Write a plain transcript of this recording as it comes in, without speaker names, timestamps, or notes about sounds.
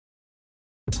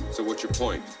So what's your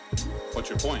point? What's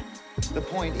your point? The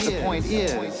point is.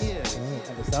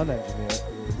 And the sound engineer is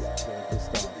the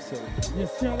start.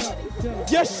 So,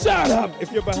 Just shut up.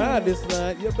 If you're behind this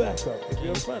line, you're back up. If you're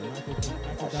in front,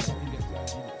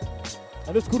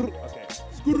 and it's good. Okay.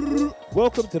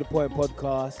 Welcome to the Point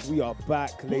Podcast. We are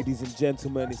back, ladies and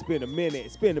gentlemen. It's been a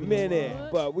minute,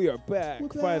 but we are back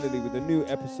finally with a new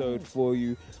episode for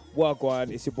you.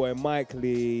 Wagwan, it's your boy Mike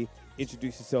Lee.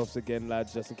 Introduce yourselves again,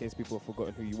 lads, just in case people have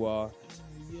forgotten who you are.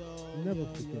 Never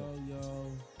forget.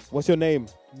 What's your name?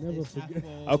 Never forget.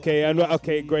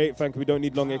 Okay, great. Thank you. We don't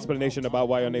need long explanation about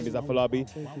why your name is Afolabi.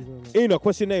 Thank you very much. Enoch,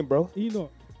 what's your name, bro?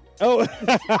 Enoch. Oh.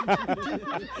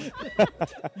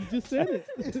 You just said it.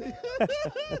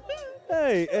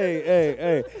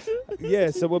 Hey. Yeah,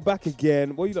 so we're back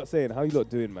again. What are you lot saying? How you lot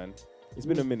doing, man? It's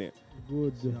been a minute.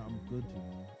 Good. Yeah, I'm good, you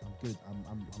know. I'm good.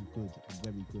 I'm good. I'm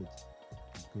very good.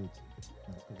 I'm good.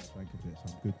 That's because I drank a bit, so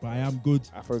I'm good. But I am good.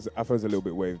 Afro's a little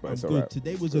bit waved, but I'm it's good. alright.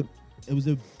 Today was a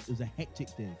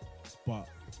hectic day, but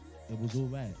it was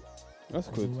alright. That's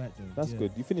It was good. all right, though. That's Yeah.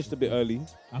 good. You finished a bit early.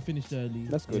 I finished early.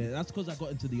 That's good. Yeah, that's because I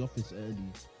got into the office early.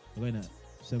 I went at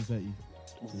 7:30.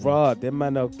 Rah, them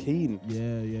man are keen.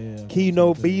 Yeah.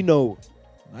 Kino 7:30. Bino.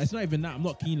 No, it's not even that. I'm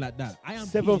not keen like that. I am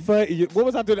 7:30. What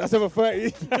was I doing at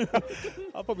 7:30?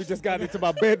 I probably just got into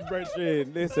my bed,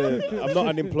 brethren. Listen, I'm not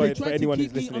unemployed for anyone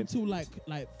who's listening. until like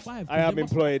 5. I am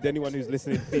employed. Anyone who's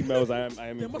listening, females, I am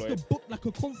They must employed. have booked like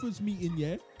a conference meeting,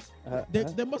 yeah.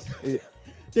 They must. Yeah.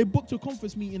 They booked a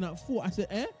conference meeting at 4. I said,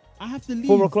 I have to leave.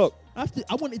 4 o'clock. I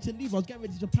wanted to leave. I was getting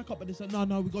ready to pack up, but they said, no,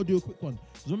 we gotta do a quick one.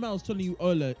 Because remember I was telling you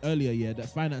earlier, yeah, that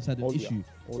finance had an issue.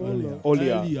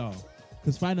 Earlier.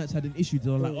 Because finance had an issue.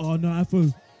 They were like, oh no, I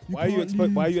thought. Why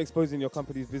are you exposing your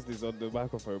company's business on the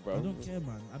microphone, bro? I don't care,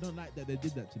 man. I don't like that they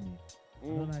did that to me. I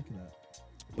don't like that.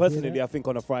 Personally, I think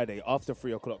on a Friday after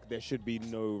 3 o'clock there should be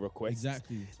no requests.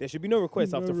 Exactly. There should be no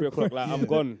requests after 3 o'clock. Like I'm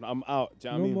gone, I'm out. Do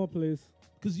you know what I No mean? more, please.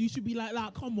 Because you should be like,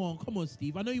 come on,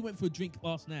 Steve. I know you went for a drink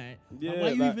last night. Yeah, why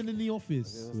are you like- even in the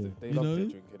office? They You love know? their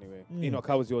drink anyway. Yeah. Enoch,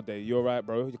 how was your day? You alright,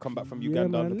 bro? You come back from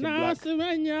Uganda yeah, looking man. black.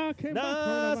 Savannah came back from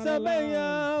the motherland.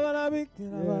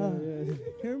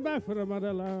 Yeah. Came back from the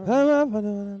motherland.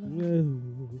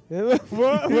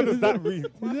 What does that mean?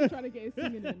 I'm trying to get his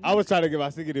singing in. I was trying to get my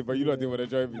singing in, but you lot didn't want to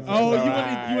join me. Oh, you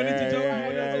wanted to join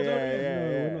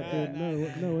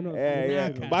me? No, we're not. Yeah.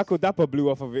 We're not Michael Dapper blew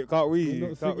off of it. Can't we? We're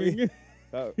not Can't we? singing.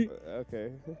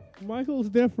 Okay. Michael's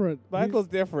different. Michael's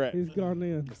different. He's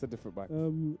Ghanaian. It's a different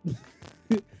Michael.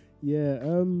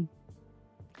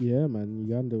 Yeah, man.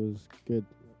 Uganda was good.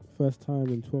 First time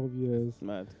in 12 years.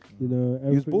 Mad. You know,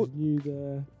 You was everything's new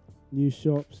there. New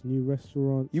shops, new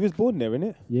restaurants. You was born there,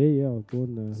 innit? Yeah, I was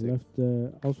born there. Sick. Left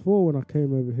there. I was 4 when I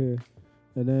came over here,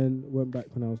 and then went back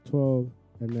when I was 12,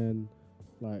 and then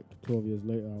like 12 years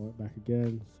later I went back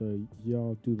again. So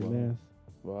y'all do the Wow. math.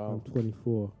 Wow. I'm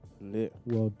 24. Lit.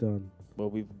 Well done. Well,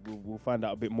 we'll find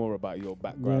out a bit more about your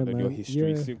background Yeah, and your man. history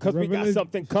Yeah. soon. Because we got Revelation-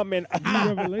 something coming. New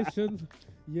revelations.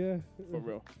 Yeah. For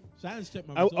real. Sharon's checked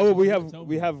my Oh, results. we She have didn't tell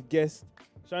we me. have guests.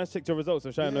 Sharon's checked your results,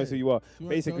 so Sharon Yeah. knows who you are. She won't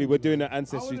Basically, tell we're me, doing though. an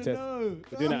ancestry test.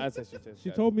 We're doing an ancestry test. She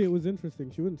guys. told me it was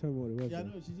interesting. She wouldn't tell me what it was. Yeah, I though.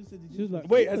 know. She just said. She was like,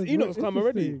 Wait, "Oh, has it's Enoch's very come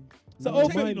already? interesting." So, no, oh,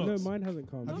 mine, Enoch's. no, mine hasn't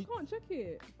come. No, I can't check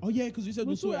it. Oh yeah, because you said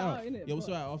we'll sort it out. innit? Yeah, we'll But sort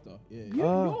it out after. Yeah.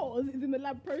 Yours is in the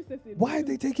lab processing. Why are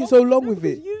they taking Oh, so long no, with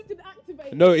because it? You didn't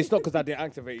activate. No, it's not because I didn't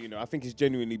activate. I think it's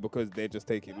genuinely because they're just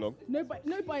taking long. No, but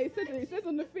it says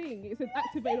on the thing. It says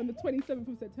activate on the 27th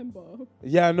of September.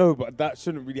 Yeah, I know, but that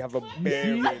shouldn't really have a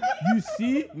bearing. You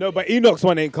see? No, but Enoch's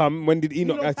one ain't come. When did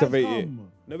Enoch Enoch has activate it? come.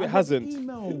 No, I it got hasn't. the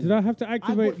email. Did I have to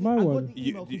activate my one?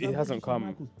 It hasn't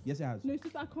come. Yes, it has. No, it's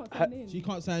just I can't sign in. She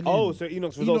can't sign in. Oh, so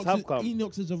Enoch's results have come.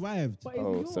 Enoch's has arrived. But it's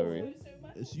Oh, yours. sorry.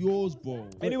 It's yours, bro.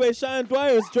 Anyway, Cheyenne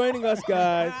Dwyer is joining us,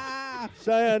 guys.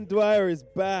 Cheyenne Dwyer is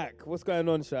back. What's going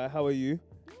on, Shy? How are you?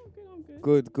 I'm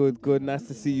good. Good. Nice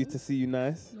to see you.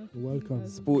 Nice. Welcome.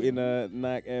 Sporting a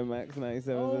Nike Air Max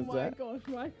 97. Oh my gosh,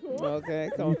 Michael. Okay,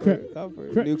 come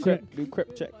New through. New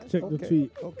crep check. Check the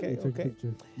tweet. Okay. Take a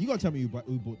picture. You gotta tell me who bought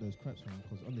those crepes, man.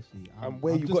 Because honestly, And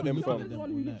where I've you just got been them looking from? at The them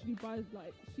one all who night. literally buys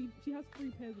like she has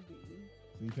 3 pairs of these.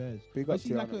 3 pairs. Big But up to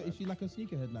she's like Tiana, is she like a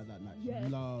sneakerhead like that? Like Yeah. she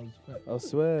loves crepes. I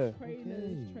swear.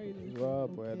 Trainers. Wow,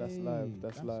 boy, that's Okay, live.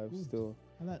 That's that's live good. still.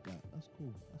 I like that. That's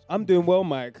cool. I'm doing well,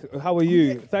 Mike. How are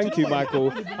you? Thank you,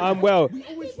 Michael. I'm well. We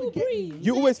always People forget breathe.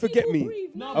 You always forget People me. breathe.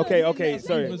 No, Okay, no, okay, no,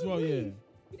 sorry. people As well, yeah. breathe.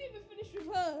 You didn't even finish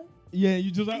with her. Yeah,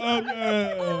 you just like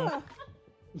Ah.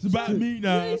 It's about me Who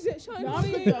now. is it? Cheyenne. No, I'm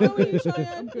See, good. how are you, I'm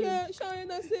Cheyenne? good. Yeah, Cheyenne,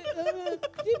 that's it.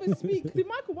 Even speak. See,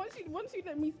 Michael, once you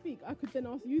let me speak, I could then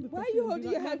ask you the Why are question. you and be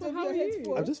holding like, your hands Michael, over how your are head you?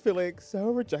 for? I'm just feeling so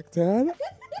rejected.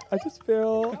 I just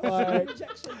feel like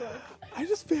Rejection, bro. I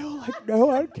just feel like no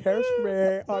one cares for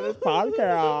me on this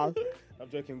podcast. I'm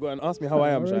joking. Go and ask me how I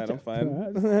am, Cheyenne. I'm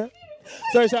fine.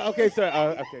 Sorry, Cheyenne. Okay, sorry.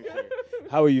 Okay, sorry.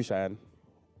 How are you, Cheyenne?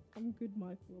 I'm good,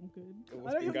 Michael. I'm good.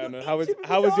 What's been going on?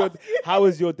 How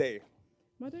was your day?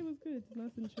 My day was good.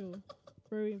 Nice and chill.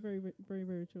 Very, very, very,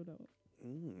 very chilled out.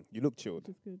 You look chilled.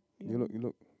 Which is good. You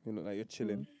look like you're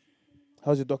chilling.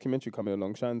 How's your documentary coming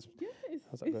along, Shine's? Yeah,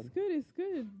 How's that it's going? good. It's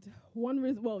good.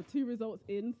 2 results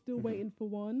in. Still waiting for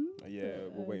one. Yeah,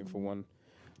 we're waiting for one.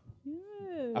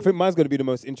 Yeah. I think mine's going to be the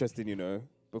most interesting,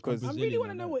 because I Brazilian, really want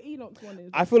to I know know. what Enoch's one is.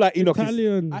 I feel like Enoch is...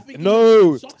 Italian. I think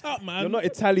No. Shut up, man. You're not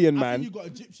Italian, I man. think you got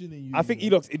Egyptian in you. I think you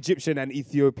know. Enoch's Egyptian and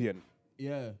Ethiopian.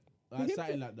 Yeah. For Like him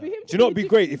something to- like for that. him Do to you know be it'd be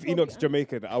great if Egyptian, Enoch's probably-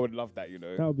 Jamaican? I would love that,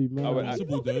 That would be I would mad. He's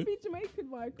Impossible, not going to dude. be Jamaican,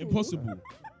 Michael. Impossible.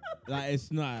 Like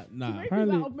it's not. Nah. Jamaican's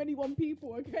Apparently- out of many one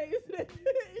people, okay? It's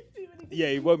too many Yeah,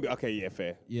 it won't be... Okay, yeah,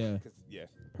 fair. Yeah. 'Cause, yeah.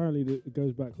 Apparently, it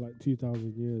goes back like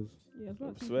 2,000 years. Yeah, it's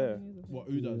about I swear. 2,000 years, I think. What?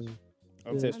 Who does? Yeah.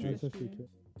 Ancestry. Ancestry. kit.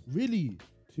 Really?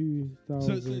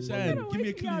 2,000. So, I'm Shane, gonna give me a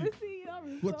wake you out clue. to see our What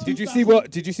results. Did you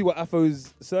 2000? see what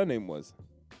Afo's surname was?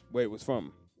 Where it was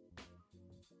from?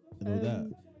 I know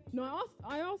that. No,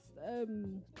 I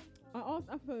asked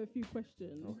Afo a few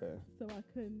questions. Okay. So I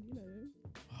can,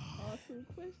 ask some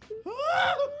questions.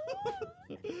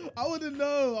 I want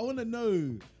to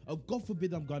know. Oh, God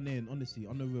forbid I'm Ghanaian, honestly,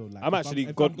 on the real. Like, I'm if actually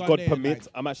if God I'm God Ghanaian, permit. like,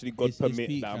 I'm actually God it's permit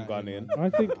peak that I'm out here, Ghanaian. man. I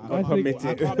think. I I can't, permit think.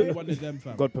 I it. can't be one of them,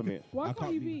 fam. God permit. Why I can't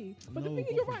can't you be- be? But the No, thing is,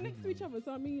 God you're right forbid, next to man. each other.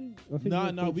 So I mean, I think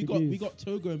Nah, you're we Portuguese. got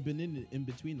Togo and Benin in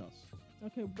between us.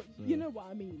 okay, but So- you know what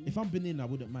I mean. If I'm Benin, I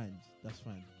wouldn't mind. That's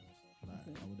fine. Like,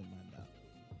 Okay. I wouldn't mind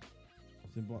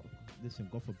that. Listen,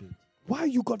 God forbid. Why are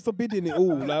you God forbidding it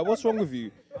all? Like, what's wrong with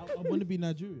you? I want to be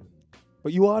Nigerian.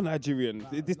 But you are Nigerian.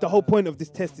 The whole point of this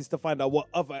test is to find out what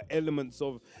other elements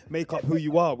of make up who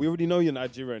you are. We already know you're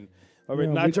Nigerian. Yeah,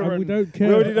 Nigerian. we don't We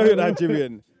care. already know you're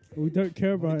Nigerian. We don't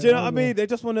care about Do you know it what I mean? either. They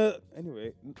just want to.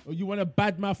 Anyway, Oh, you want to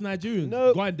badmouth Nigerians?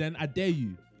 No. Go on then. I dare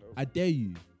you. I dare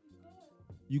you.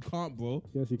 You can't, bro.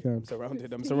 Yes, you can.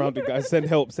 I'm surrounded, guys. Send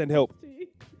help. Send help.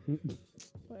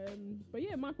 But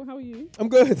yeah, Michael, how are you? I'm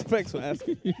good. Thanks for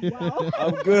asking. Wow.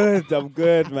 I'm good,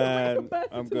 Like man. a person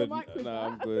I'm to the good. mic with No,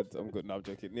 that. I'm good. No, I'm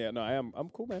joking. Yeah, no, I am. I'm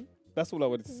cool, man. That's all I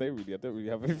wanted to say, really. I don't really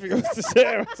have anything else to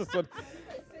share.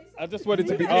 I just wanted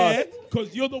to be asked.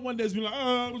 Because you're the one that's been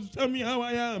like, tell me how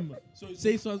I am. So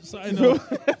say something else.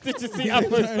 Did you see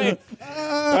Afro's face?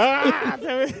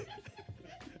 Tell me.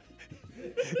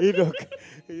 Enoch.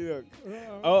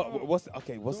 Oh, what's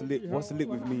lit? What's lit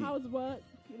with me? How's work?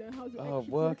 How's your Oh,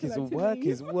 work is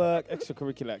extracurricular work.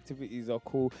 Extracurricular activities are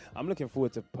cool. I'm looking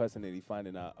forward to personally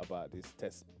finding out about this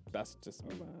test. That's just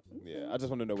me. activities? Yeah, I just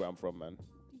want to know where I'm from, man.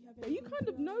 But you kind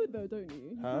of know though, don't you?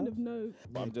 You Huh? kind of know.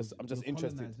 But I'm just You're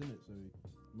interested. colonised, innit? So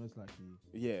most likely.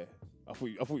 Yeah. I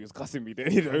thought you was cussing me there.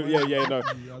 Yeah, no.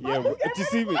 Yeah, did you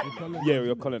see me? Yeah,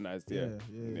 we're colonized. Yeah.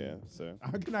 So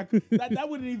How can I? That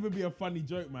wouldn't even be a funny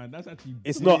joke, man. That's actually.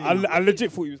 it's not. I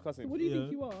legit thought he was cussing. What do you Yeah.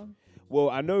 think you are? Well,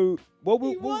 I know. Well,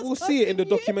 He was we'll see it in the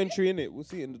cussing you. documentary, innit? We'll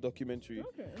see it in the documentary.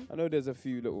 Okay. I know there's a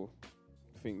few little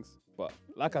things, but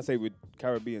like I say, with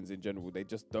Caribbeans in general, they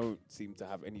just don't seem to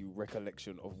have any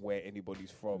recollection of where anybody's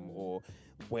from or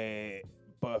where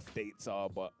birth dates are.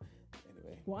 But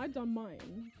anyway, Well, I done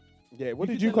mine. yeah. What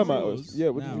You did can you tell come out us as? Yeah,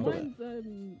 what did now. you come out?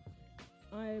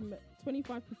 Mine's I'm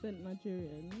 25%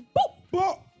 Nigerian.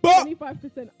 But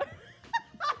 25%.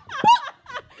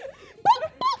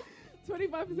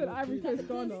 25% Ivory Coast,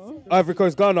 Ghana. Ivory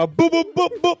Coast, Ghana. Boop boop boop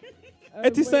boop.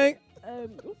 Eti wait, sang.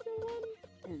 What's the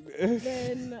one?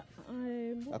 Then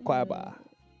I'm. what Akwa am I? Ibom.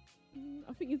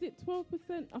 I think is it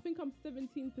 12%? I think I'm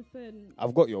 17%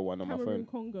 I've got your one on my Cameroon,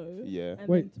 phone. Congo. Yeah. And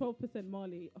Wait. then 12%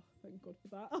 Mali. Oh, thank God for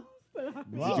that. I'm so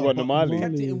happy. Did you want the Mali?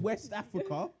 Kept it Mali. in West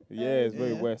Africa. Yeah, it's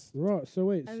very Yeah. west. Right. So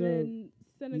wait. And So then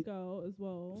Senegal as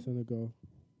well. Senegal.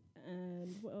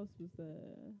 And what else was there?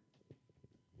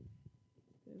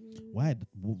 Why?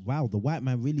 Wow, the white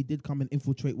man really did come and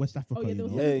infiltrate West Africa. Oh yeah, there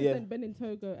was you know? 7% Yeah. Benin,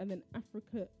 Togo, and then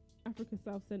Africa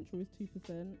South Central is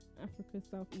 2%, Africa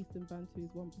South Eastern Bantu is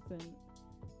 1%,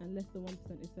 and less than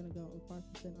 1% is Senegal, and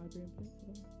 5% Iberian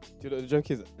Peninsula. Do you know the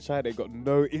joke is, Shy, they got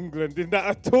no England in that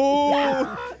at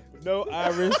all. No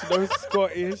Irish, no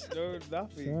Scottish, no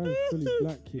nothing. Shine fully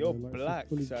black. You You're know, like, black,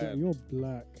 fully Shine. You're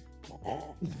black.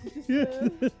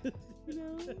 You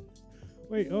know?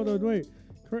 Wait, hold on, wait.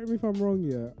 Correct me if I'm wrong,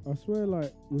 yeah. I swear,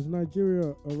 like, was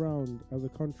Nigeria around as a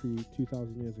country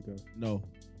 2,000 years ago? No.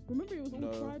 Remember, it was all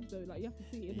No. tribes though. Like you have to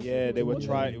see it. In the Yeah, book. they It were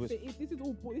wasn't- tri- it was- This is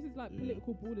all. This is like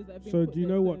political borders that have been. So put do you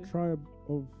there, know what so- tribe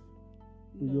of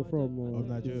No, you're I from, don't- I or don't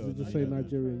know. Nigeria, does it just Nigeria. say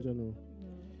Nigeria in general?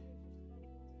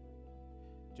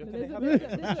 Do you No, reckon they there's,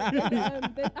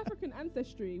 have there's African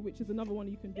ancestry, which is another one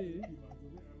you can do.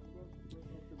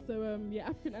 So yeah,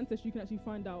 African ancestry, you can actually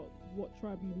find out what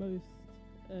tribe you most.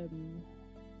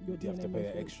 Your Do you have DNA to pay most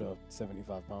an relates extra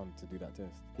 £75 to do that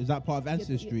test? Is that part of Yeah,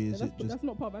 ancestry? yeah, Is that's, it just? that's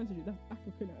not part of ancestry. That's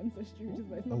African ancestry, which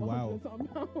is like it's not Oh, wow.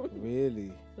 £100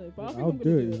 Really? So, but I think I'll I'm do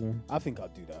gonna it, you know. I think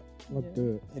I'd do that. I'll Yeah. do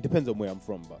it. It depends on where I'm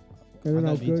from, but And then I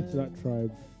I'll don't go need to that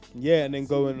tribe yeah, and then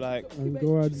go and like and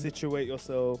go and situate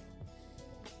yourself.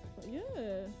 But yeah.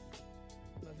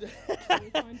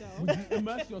 We'll find out. Would you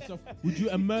immerse yourself? Would you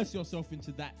immerse yourself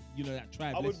into that? You know that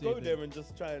tribe. I Let's would say go there and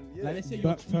just try and Like, let's say you're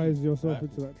baptize Tweed, yourself right?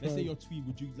 into that Let's say tribe. you're Tweed.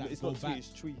 Would you like it's go not back? tweet,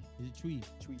 it's tweet. Is it Tweed?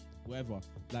 Tweet. Whatever.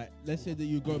 Like, let's say that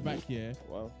you go back here.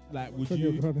 Wow. Like, would Said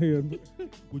you're you Ghanaian.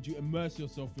 would you immerse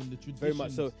yourself in the traditions? Very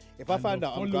much so. If I and find the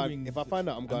out I'm followings if I find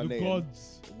out I'm and the Ghanaian,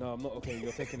 gods. no, I'm not. Okay,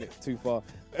 you're taking it too far.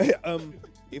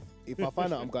 If I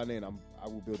find out I'm Ghanaian, I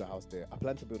will build a house there. I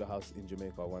plan to build a house in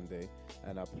Jamaica one day,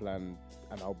 and I'll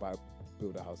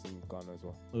build a house in Ghana as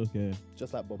well, Okay.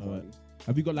 just like Bob Alright. Marley.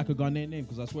 Have you got like a Ghanaian name?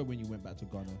 Because I swear when you went back to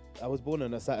Ghana. I was born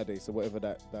on a Saturday, so whatever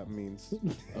that means.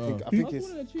 I Oh. think I it's was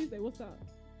born on a Tuesday. What's that?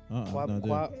 No,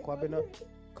 idea. Kwabena.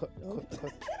 Oh.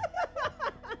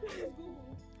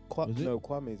 Was it? No,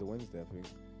 Kwame is a Wednesday, I think.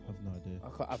 I have no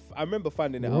idea. I remember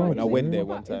finding it Right. out when I went Is there it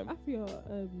one time. Afia,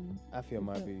 Afia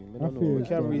might be. I Afia don't know. We is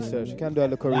can Ghana. research. We can do a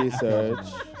little research.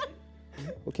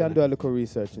 We can do a little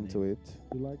research into it.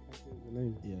 You like the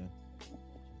name? Yeah.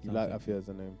 You like Afia as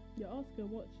a name? Yeah, ask her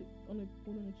what born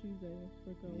on a Tuesday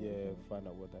for a girl. Yeah, find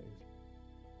out what that is.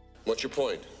 What's your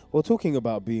point? Well, talking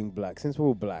about being black, since we're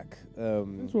all black,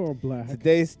 That's all black.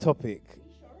 today's topic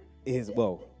is,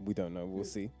 well, we don't know, we'll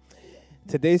see.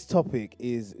 Today's topic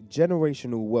is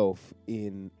generational wealth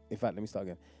in fact, let me start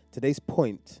again. Today's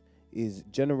point is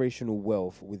generational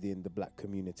wealth within the black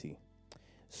community.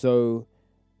 So,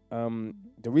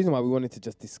 the reason why we wanted to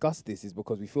just discuss this is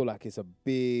because we feel like it's a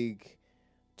big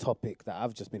topic that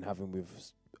I've just been having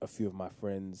with a few of my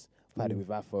friends. I've had it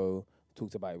with Afo,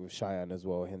 talked about it with Cheyenne as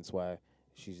well, hence why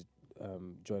she's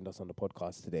joined us on the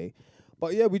podcast today.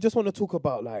 But yeah, we just want to talk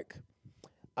about, like,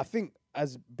 I think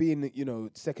as being,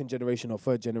 second generation or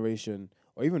third generation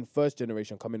or even first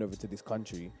generation coming over to this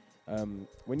country,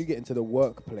 when you get into the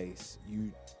workplace,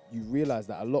 you realize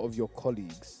that a lot of your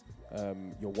colleagues,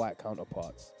 your white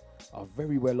counterparts, are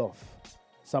very well off.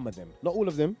 Some of them, not all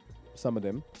of them, some of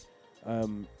them.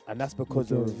 And that's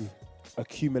because of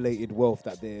accumulated wealth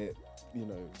that their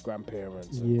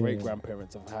grandparents and Yeah.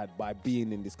 great-grandparents have had by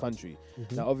being in this country.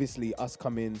 Mhm. Now, obviously, us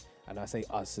coming, and I say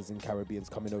us as in Caribbeans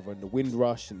coming over in the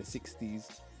Windrush in the 60s,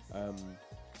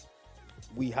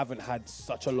 we haven't had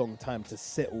such a long time to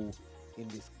settle in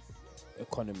this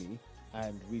economy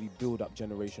and really build up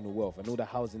generational wealth. And all the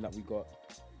housing that we got,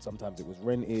 sometimes it was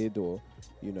rented or,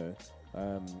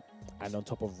 and on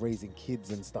top of raising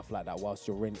kids and stuff like that whilst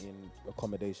you're renting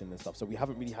accommodation and stuff. So we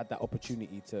haven't really had that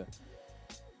opportunity to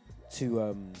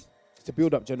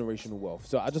build up generational wealth.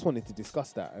 So I just wanted to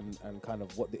discuss that and kind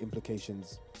of what the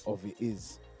implications of it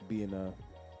is being a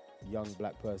young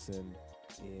black person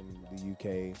in the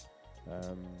UK.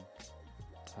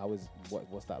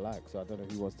 What's that like? So I don't know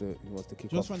who wants to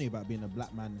kick What's off. funny about being a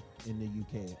black man in the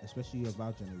UK, especially of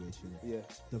our generation, Yeah.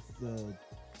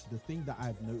 the thing that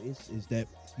I've noticed is that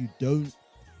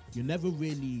you're never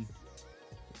really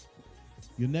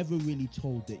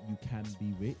told that you can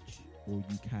be rich or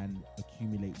you can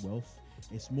accumulate wealth.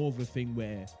 It's more of a thing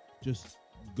where just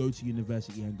go to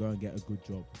university and go and get a good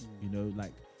job.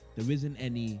 Like there isn't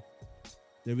any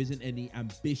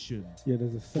ambition. Yeah,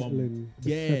 there's a settling.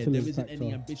 There settling isn't any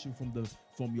factor. ambition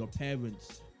from your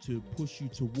parents to push you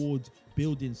towards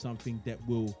building something that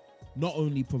will not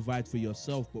only provide for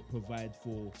yourself but provide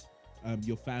for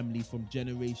your family from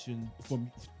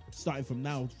starting from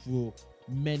now for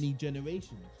many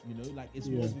generations. Like it's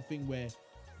more of a thing where,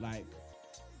 like,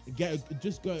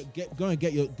 go and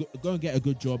get a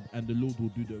good job and the Lord will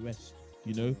do the rest.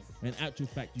 In actual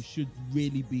fact, you should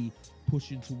really be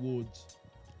pushing towards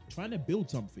trying to build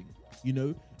something.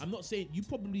 I'm not saying you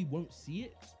probably won't see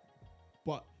it,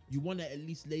 but you want to at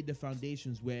least lay the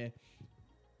foundations where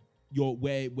your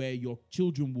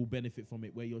children will benefit from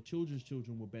it, where your children's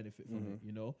children will benefit from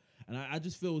it. And I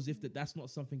just feel as if that's not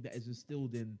something that is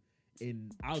instilled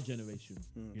in our generation.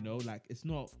 Like it's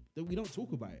not that we don't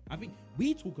talk about it. I think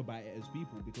we talk about it as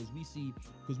people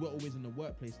because we're always in the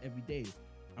workplace every day.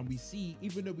 And we see,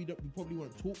 even though we probably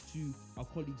won't talk to our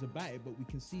colleagues about it, but we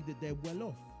can see that they're well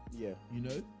off. Yeah. You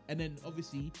know, and then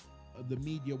obviously the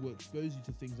media will expose you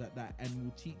to things like that and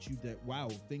will teach you that wow,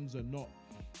 things are not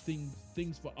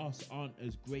things for us aren't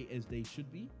as great as they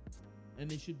should be, and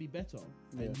they should be better.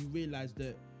 Yeah. And you realize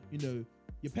that, you know,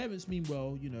 your parents mean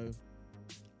well, you know,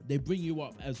 they bring you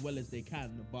up as well as they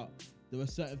can, but there are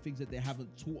certain things that they haven't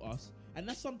taught us, and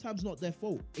that's sometimes not their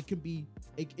fault. It can be,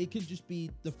 it can just be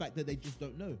the fact that they just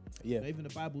don't know. Yeah. You know, even the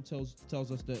Bible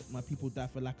tells us that my people die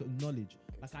for lack of knowledge.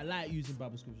 Like, I like using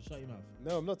Bible scripture. Shut your mouth.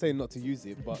 No, I'm not saying not to use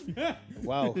it, but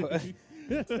wow.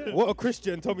 What a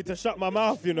Christian told me to shut my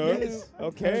mouth, you know? Yes.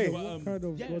 Okay. What kind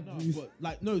of God do you but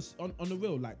like, no, on the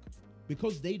real, like,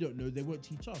 because they don't know, they won't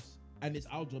teach us, and it's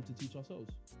our job to teach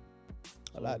ourselves.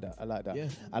 I like that. Yeah.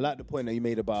 I like the point that you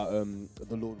made about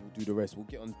the Lord will do the rest. We'll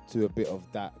get on to a bit of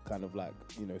that kind of like,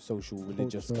 you know, social,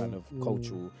 religious Culture, kind of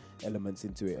cultural elements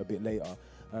into it a bit later.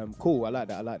 Cool. I like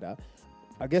that.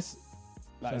 I guess,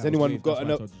 like, has anyone got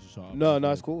another? No,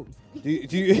 it's cool. Do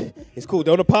you it's cool.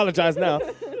 Don't apologize now.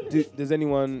 Does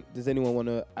anyone want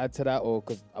to add to that, or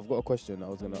because I've got a question I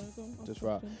was gonna just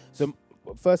write. So,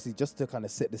 firstly, just to kind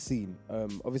of set the scene.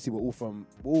 Obviously, we're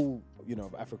all you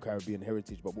know, Afro-Caribbean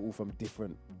heritage, but we're all from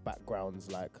different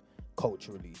backgrounds, like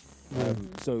culturally.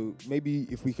 So maybe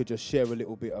if we could just share a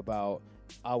little bit about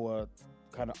our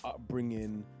kind of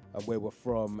upbringing and where we're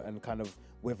from, and kind of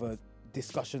whether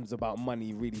discussions about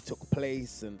money really took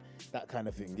place and that kind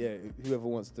of thing. Yeah, whoever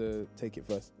wants to take it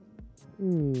first.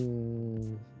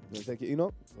 Mm, You take it, you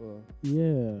know? Or,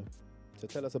 yeah, so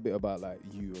tell us a bit about like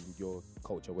you and your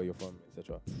culture, where you're from,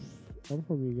 etc. I'm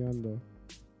from Uganda.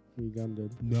 Ugandan.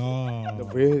 No.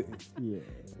 Really? Yeah,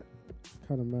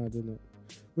 kind of mad, isn't it?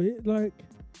 But it, like,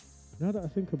 now that I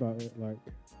think about it, like,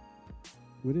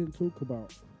 we didn't talk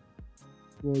about.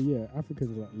 Well, yeah,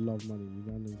 Africans like love money.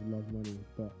 Ugandans love money,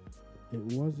 but it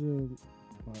wasn't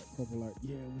like proper like,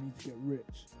 yeah, we need to get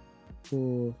rich,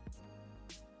 or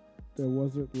there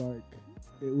wasn't like,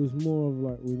 it was more of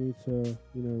like, we need to,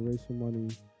 you know, raise some money,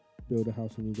 build a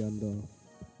house in Uganda,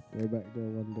 go back there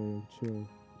one day and chill,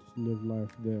 just live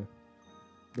life there.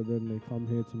 But then they come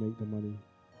here to make the money.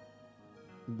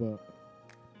 But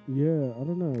yeah, I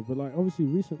don't know. But like, obviously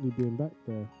recently being back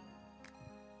there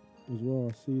as well,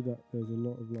 I see that there's a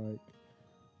lot of like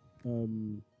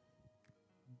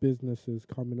businesses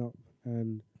coming up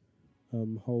and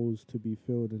holes to be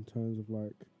filled in terms of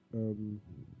like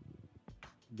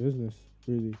business,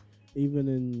 really. Even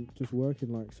in just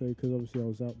working, like, say, because obviously I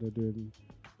was out there doing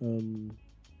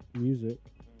music,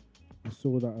 I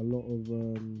saw that a lot of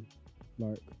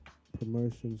like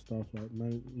promotion stuff, like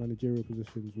managerial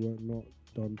positions, weren't not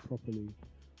done properly,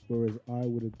 whereas I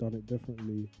would have done it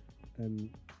differently, and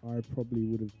I probably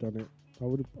would have done it.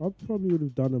 I probably would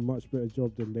have done a much better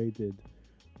job than they did,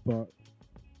 but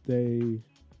they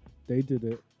did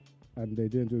it, and they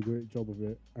didn't do a great job of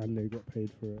it, and they got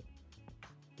paid for it.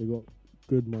 They got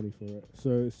good money for it.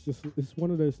 So it's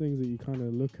one of those things that you kind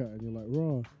of look at and you're like,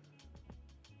 raw.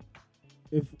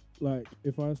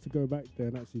 If I was to go back there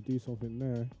and actually do something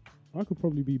there, I could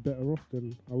probably be better off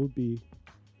than I would be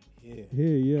here.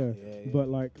 Yeah. But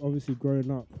like, obviously growing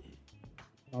up,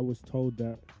 I was told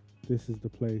that this is the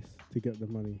place to get the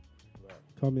money. Right.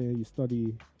 Come here, you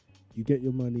study, you get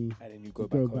your money, And then you go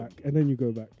back, and then you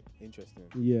go back. Interesting.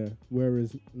 Yeah.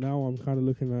 Whereas now I'm kind of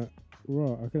looking at,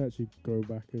 right, I could actually go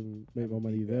back and make my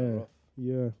money better there. off.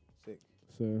 Yeah. Sick.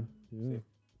 So yeah. Sick.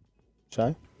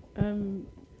 Chai?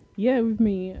 Yeah, with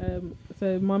me.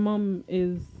 So my mum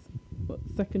is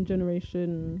second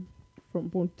generation,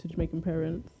 born to Jamaican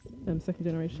parents. Second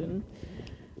generation.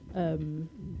 And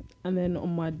then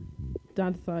on my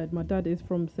dad's side, my dad is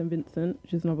from St. Vincent,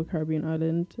 which is another Caribbean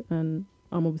island, and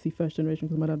I'm obviously first generation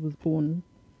because my dad was born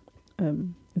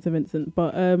in St. Vincent.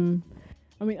 But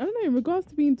I mean, I don't know, in regards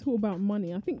to being taught about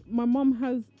money, I think my mum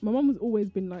has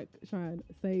always been like, Shine,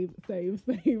 save.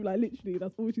 Like, literally,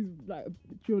 that's all she's like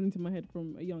drilled into my head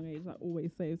from a young age, like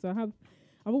always save. So I've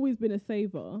always been a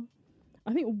saver.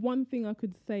 I think one thing I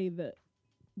could say that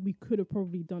we could have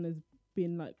probably done is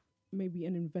been like maybe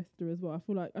an investor as well. I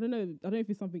feel like, I don't know if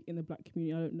it's something in the black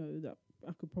community, I don't know, that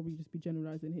I could probably just be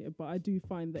generalizing here, but I do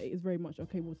find that it is very much,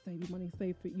 okay, well, save your money,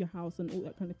 save for your house and all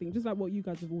that kind of thing. Just like what you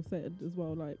guys have all said as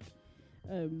well, like,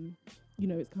 you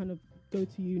know, it's kind of go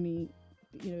to uni,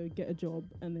 you know, get a job,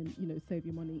 and then, you know, save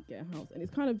your money, get a house. And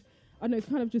it's kind of, I don't know, it's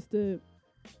kind of just a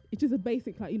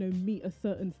basic, like, you know, meet a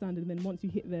certain standard, and then once you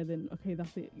hit there, then okay,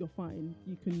 that's it, you're fine.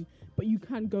 But you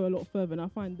can go a lot further. And I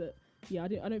find that, yeah, I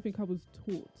don't think I was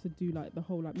taught to do like the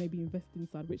whole like maybe investing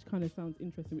side, which kind of sounds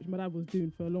interesting, which my dad was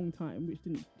doing for a long time, which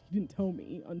he didn't tell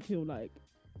me until like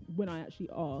when I actually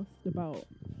asked about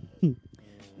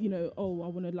you know, oh, I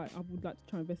would like to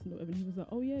try and invest in it, whatever. And he was like,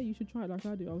 oh yeah, you should try it like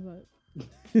I do. I was like,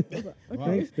 okay.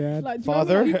 Thanks, Dad. Like, do you know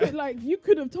what I mean? You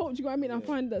could have told. You know what I mean? I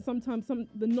find that sometimes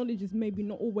the knowledge is maybe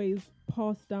not always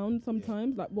passed down.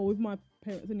 Sometimes, like, well, with my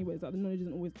parents, anyways, like the knowledge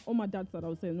isn't always on my dad's side. I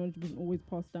would say the knowledge wasn't always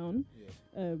passed down.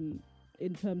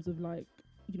 In terms of like,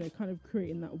 you know, kind of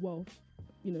creating that wealth,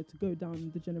 you know, to go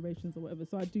down the generations or whatever.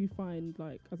 So I do find,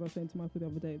 like, as I was saying to Michael the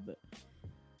other day, that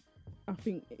I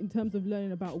think in terms of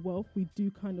learning about wealth, we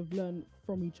do kind of learn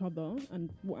from each other,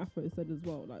 and what Afro said as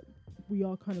well, like we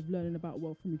are kind of learning about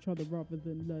wealth from each other rather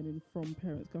than learning from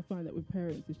parents. 'Cause I find that with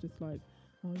parents, it's just like,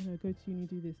 oh, you know, go to uni,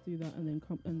 do this, do that, and then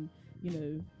come and, you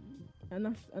know,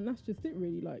 and that's just it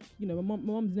really. Like, you know, my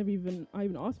mum's never even, I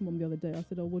even asked my mum the other day, I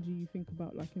said, oh, what do you think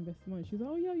about like investing money? She was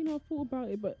like, oh yeah, you know, I thought about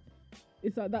it, but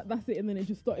it's like that's it, and then it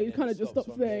just it kind of just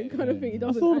stops there, kind of thing. It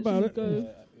doesn't actually go.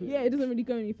 Yeah, it doesn't really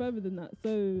go any further than that.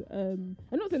 So I'm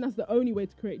not saying that's the only way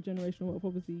to create generational wealth.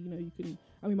 Obviously, you know, you can.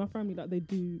 I mean, my family, like,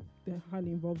 they're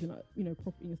highly involved in, like, you know,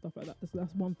 property and stuff like that. So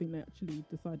that's one thing they actually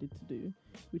decided to do,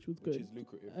 which was good.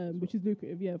 Which is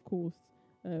lucrative, yeah, of course.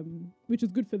 Which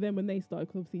is good for them when they started,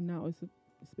 because obviously now it's a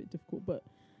bit difficult. But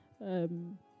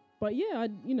yeah, I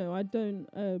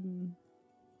don't.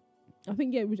 I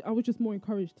think, yeah, I was just more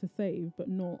encouraged to save, but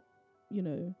not, you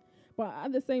know. But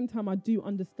at the same time, I do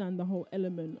understand the whole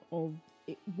element of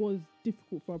it was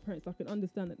difficult for our parents. I can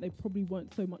understand that they probably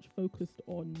weren't so much focused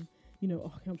on, you know,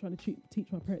 okay, I'm trying to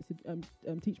teach my parents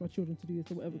to teach my children to do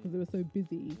this or whatever, because they were so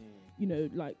busy, you know,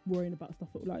 like worrying about stuff.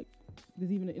 Like,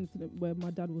 there's even an incident where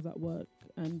my dad was at work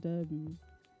and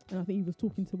I think he was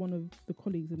talking to one of the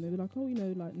colleagues, and they were like, oh, you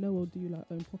know, like, Noel, do you like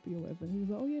own property or whatever? And he was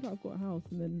like, oh yeah, like, I've got a house.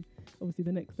 And then obviously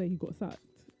the next day he got sacked.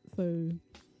 So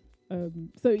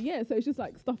yeah, so it's just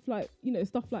like stuff like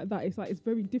that. It's like, it's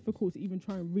very difficult to even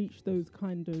try and reach those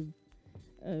kind of,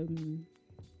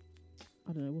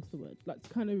 I don't know, what's the word? Like, to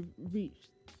kind of reach,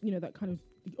 you know, that kind of,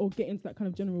 or get into that kind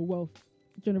of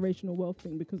generational wealth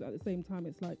thing, because at the same time,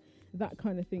 it's like that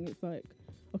kind of thing. It's like,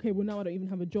 okay, well, now I don't even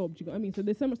have a job. Do you know what I mean? So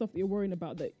there's so much stuff that you're worrying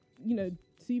about that, you know,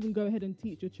 to even go ahead and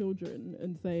teach your children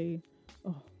and say,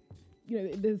 oh, you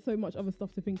know, there's so much other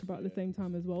stuff to think about at the same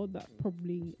time as well that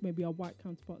probably maybe our white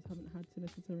counterparts haven't had to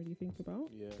necessarily think about.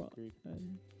 Yeah, agreed.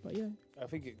 But yeah. I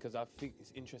think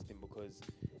it's interesting because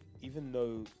even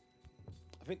though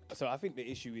I think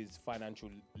the issue is financial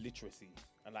literacy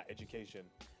and like education.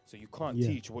 So you can't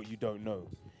teach what you don't know.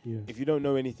 Yeah. If you don't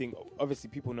know anything, obviously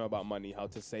people know about money, how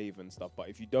to save and stuff. But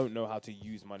if you don't know how to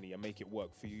use money and make it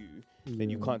work for you, then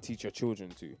you can't teach your children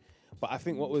to. But I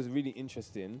think what was really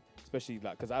interesting, especially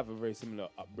like, because I have a very similar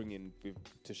upbringing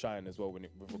to Cheyenne as well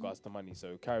with regards to money.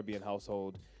 So Caribbean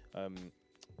household,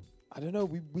 I don't know,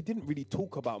 we didn't really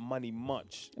talk about money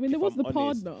much. I mean, there was the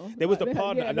partner. There was the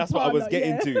partner, and that's what I was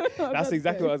getting to. That's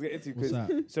exactly what I was getting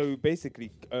to. So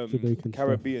basically,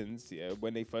 Caribbeans,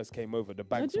 when they first came over, the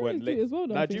banks weren't late.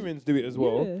 Nigerians do it as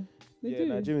well. Yeah,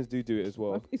 Nigerians do it as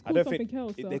well. It's called something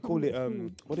else. They call it,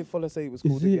 what did Fola say it was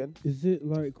called again? Is it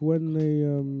like when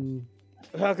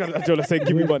they... How can I say,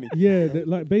 give me money? Yeah,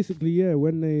 like basically,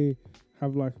 when they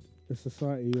have like a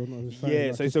society or not a society. Yeah,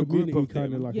 like so it's a group of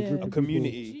kind them. Like a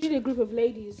community. It's usually a group of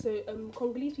ladies. So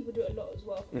Congolese people do it a lot as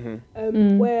well.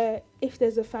 Where if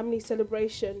there's a family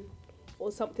celebration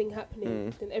or something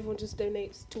happening, then everyone just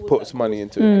donates towards puts money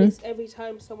into it. And it's every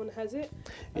time someone has it.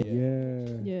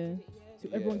 Yeah. So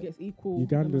everyone gets equal.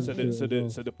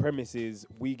 So the premise is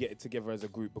we get together as a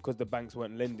group because the banks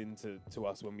weren't lending to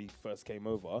us when we first came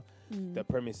over. The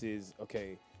premise is,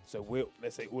 okay, so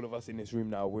let's say all of us in this room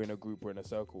now, we're in a group, we're in a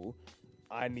circle.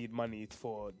 I need money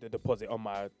for the deposit on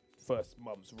my first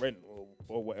month's rent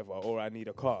or whatever, or I need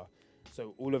a car.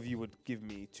 So all of you would give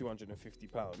me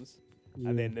 £250.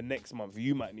 And then the next month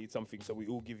you might need something, so we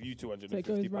all give you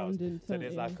 £250. So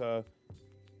there's like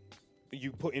you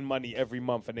put in money every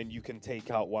month and then you can take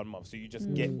out 1 month. So you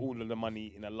just get all of the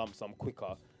money in a lump sum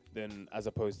quicker than as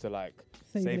opposed to like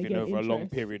saving over a long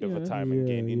period of a time and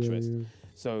getting interest.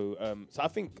 So I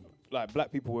think like black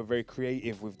people were very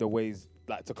creative with the ways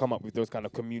like to come up with those kind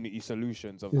of community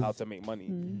solutions of how to make money.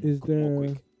 Is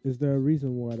there a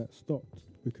reason why that stopped?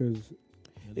 Because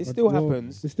it still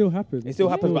happens. It still happens.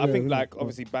 But I think like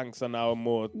obviously banks are now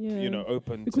more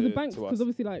open because to the banks, to us. because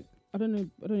obviously like I don't know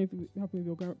if it happened with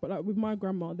your grandma, but like with my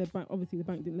grandma, the bank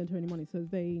didn't lend her any money, so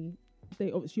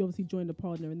she obviously joined a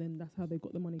partner, and then that's how they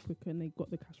got the money quicker and they got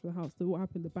the cash for the house. So what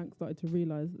happened? The bank started to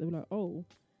realize they were like, oh,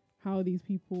 how are these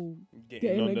people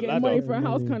getting money for a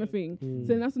house kind of thing? So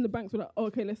then that's when the banks were like, oh,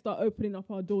 okay, let's start opening up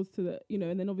our doors to the,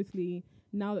 and then obviously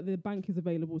now that the bank is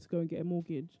available to go and get a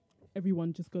mortgage,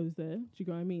 everyone just goes there. Do you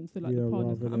know what I mean? So like the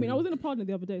partners. I mean, I was in a partner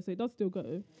the other day, so it does still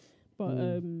go, but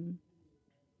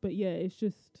But yeah, it's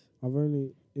just I've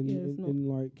only Yeah, it's not- in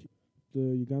like the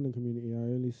Ugandan community, I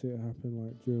only see it happen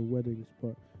like during weddings,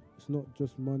 but it's not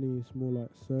just money, it's more like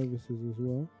services as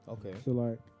well. Okay. So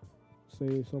like, say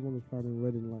if someone was planning a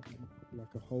wedding, like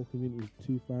a whole community,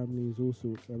 2 families, all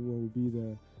sorts, everyone will be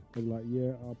there. They're like,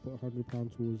 yeah, I'll put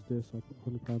 £100 towards this, I'll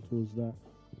put £100 towards that.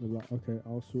 They're like, okay,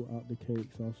 I'll sort out the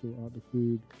cakes, I'll sort out the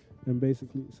food, and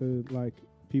basically, so like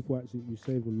people actually, you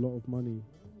save a lot of money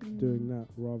doing that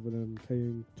rather than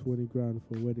paying 20 grand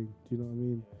for a wedding. Do you know what I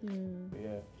mean?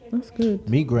 Yeah. That's good.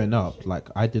 Me growing up, like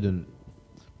I didn't.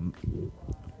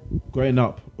 Growing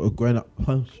up.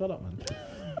 Shut up, man.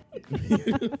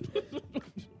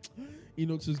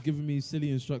 Enox was giving me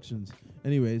silly instructions.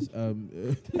 Anyways,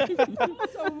 Wait,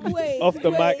 Off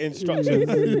the mic instructions.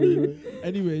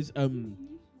 anyways,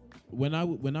 when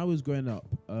I was growing up,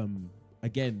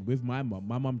 again with my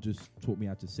mum just taught me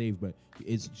how to save, but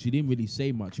she didn't really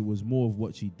say much. It was more of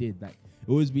what she did. Like it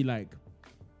always be like,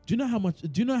 do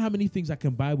you know how many things I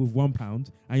can buy with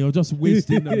 £1, and you're just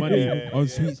wasting the money on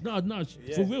sweets? No,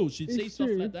 for real. She'd say stuff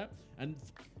like that, and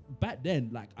back then,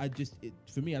 like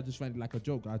for me, I just find it like a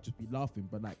joke. I'd just be laughing.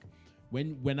 But like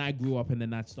when I grew up and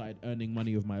then I started earning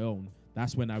money of my own,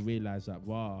 that's when I realized that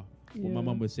what my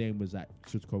mum was saying was that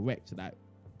she was correct. That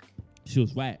she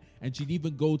was right. And she'd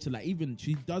even go to like, even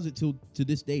she does it till to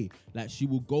this day. Like she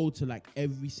will go to like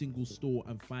every single store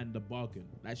and find the bargain.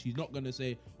 Like she's not gonna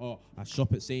say, oh, I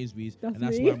shop at Sainsbury's and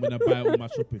that's where I'm gonna buy all my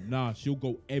shopping. Nah, she'll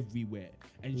go everywhere.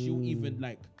 And she'll even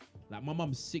like my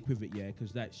mum's sick with it,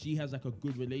 because like she has like a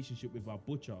good relationship with our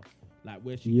butcher, like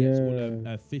where she gets all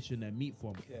her fish and her meat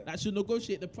from. Like she'll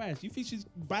negotiate the price. You think she's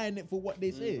buying it for what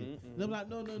they say? And I'm like,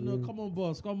 no, come on,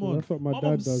 boss, come on. That's what my dad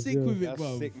mum's does. sick with it, That's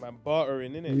bro. sick, man.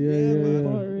 Bartering, innit? Yeah.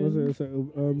 Bartering. Was it?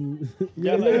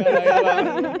 Yalla.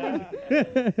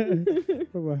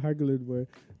 From a haggling boy.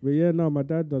 But yeah, no, my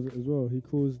dad does it as well. He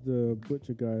calls the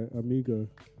butcher guy Amigo.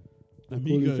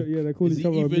 Amigo. They call Is each he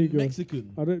other even Amigo.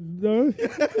 Mexican? I don't know. Like,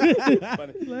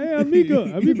 hey,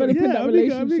 Amigo. You better put that Amigo.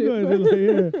 relationship. And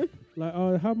they're like, like,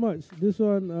 oh, how much? This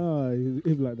one,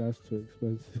 he'd be like, that's too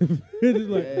expensive. It's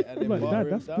like, and I'm then like, barter Dad, him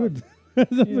that's down. good.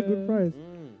 That's a good price.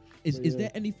 Is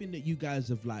there anything that you guys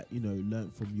have like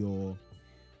learned from your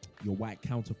white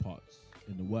counterparts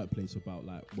in the workplace about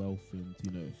like wealth and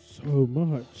So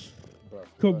much.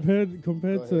 Compared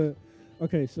to,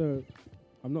 okay, so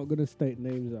I'm not gonna state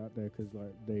names out there because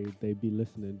like they be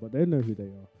listening, but they know who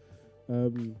they are.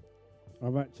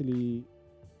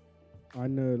 I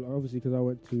know obviously because I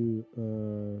went to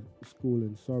school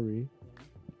in Surrey.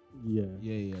 Yeah,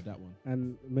 that one.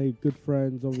 and made good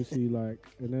friends, obviously, like,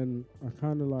 and then I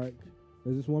kind of like,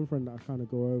 there's this one friend that I kind of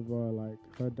go over, like,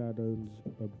 her dad owns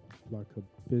a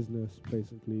business,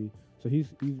 basically, so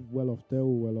he's well off, they're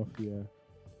all well off,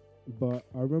 but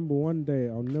I remember one day,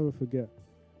 I'll never forget,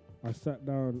 I sat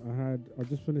down, I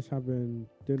just finished having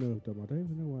dinner with them, I don't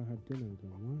even know why I had dinner with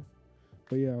them, why?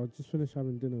 But yeah, I just finished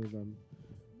having dinner with them,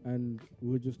 and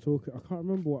we were just talking, I can't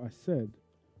remember what I said,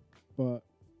 but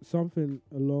something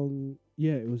along,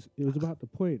 it was about the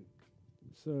point.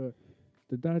 So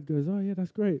the dad goes, oh yeah,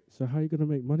 that's great. So how are you gonna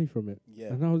make money from it? Yeah.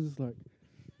 And I was just like,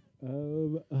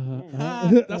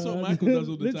 That's what Michael does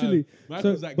all the literally. time.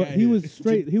 Michael's that guy. But he was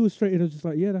straight. He was straight. And I was just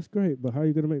like, yeah, that's great. But how are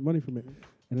you gonna make money from it?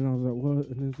 And then I was like, what?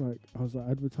 And I was like,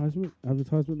 advertisement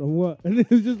on what? And it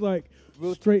was just like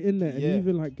straight in there. And he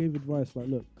even like gave advice like,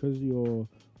 look, because your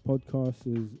podcast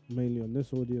is mainly on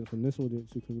this audience,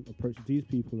 you can approach these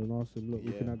people and ask them, look,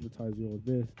 we can advertise your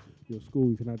school,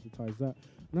 we can advertise that.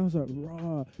 And I was like,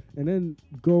 rah. And then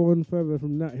go on further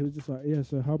from that, he was just like, yeah,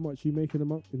 so how much you making a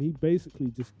month? And he basically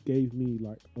just gave me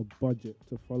like a budget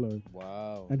to follow.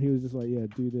 Wow. And he was just like, yeah,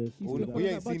 do this. We do that.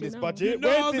 ain't seen this budget. No,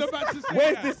 I was about to say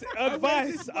Where's that. this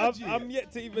advice? I'm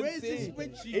yet to even Where's see. this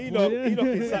spreadsheet? Enoch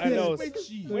is something else.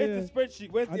 Spreadsheet. Where's the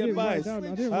spreadsheet? Where's I the didn't write advice? it down.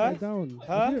 I didn't Huh? write it down.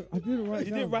 Huh? I didn't write it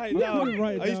You down. didn't write it I down. didn't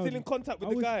write it Are you down. still in contact with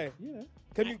I the was- guy? Yeah.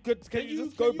 Can you just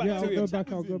go back Yeah, to him?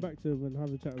 I'll go back to him and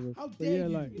have a chat with him. How But dare yeah, you?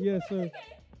 like, yeah, so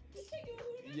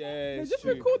Yeah, it's Just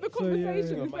true. record the So, yeah,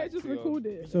 conversation. yeah. You better just record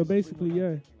it. So basically,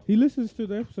 yeah, he listens to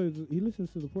the episodes. He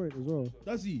listens to the point as well.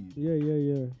 Does he? Yeah.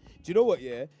 Do you know what?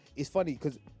 Yeah, it's funny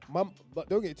because but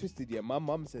don't get it twisted. Yeah, my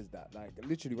mum says that. Like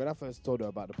literally, when I first told her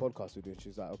about the podcast we're doing, she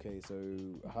was like, "Okay, so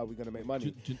how are we gonna make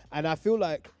money?" And I feel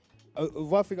like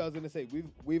one thing I was gonna say,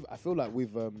 I feel like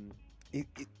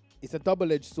it's a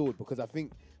double-edged sword because I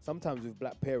think sometimes with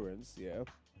black parents,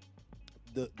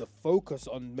 the focus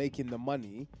on making the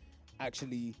money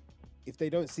actually, if they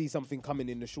don't see something coming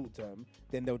in the short term,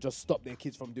 then they'll just stop their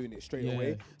kids from doing it straight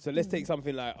away. So let's take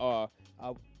something like,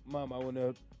 Mum, I want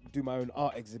to do my own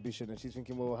art exhibition. And she's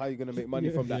thinking, well, how are you going to make money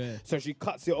from that? Yeah. So she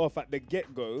cuts it off at the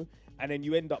get-go, and then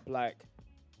you end up like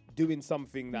doing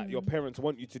something that your parents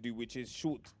want you to do, which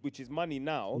is money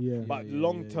now, but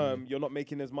long term you're not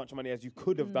making as much money as you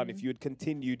could have done if you had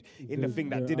continued in the thing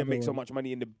that didn't make so much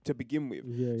money to begin with.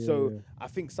 I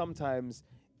think sometimes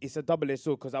it's a double-edged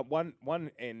sword, because at one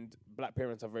end, black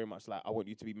parents are very much like, I want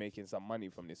you to be making some money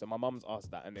from this. And my mum's asked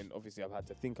that, and then obviously I've had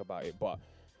to think about it. But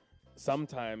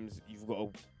sometimes you've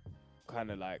got to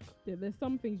kind of like, there's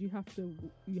some things you have to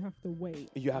wait.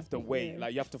 You have to wait.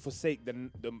 Like, you have to forsake the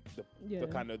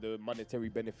kind of the monetary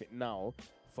benefit now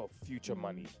for future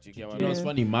money. Do you get what I You know, mean? it's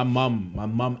funny. My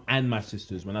mum and my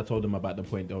sisters, when I told them about the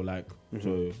point, they were like,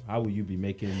 "So how will you be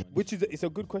making?" money? Which is it's a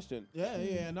good question. Yeah.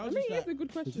 And I I was mean, just it's a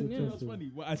good question. you know Yeah. what's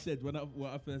funny? What I said what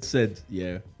I first said,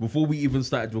 before we even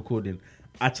started recording,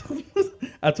 I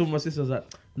told my sister, I was like,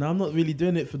 "No, I'm not really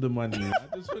doing it for the money.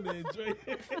 I just want to enjoy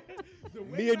it."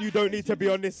 Me and you don't need to be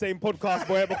on this same podcast,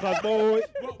 boy, because boy.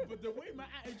 But the way my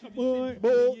attitude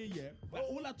is, like,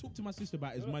 all I talk to my sister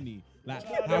about is money. Like,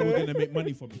 how we're gonna make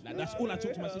money from it. Like, that's all I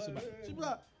talk to my sister about. She's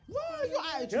like, "Well, your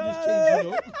attitude has changed,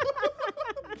 you know."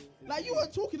 Like, you were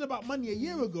talking about money a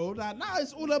year ago. Like, now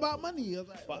it's all about money. I was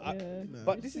like,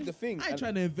 But this is the thing. I ain't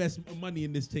trying to invest money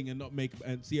in this thing and not make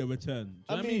and see a return.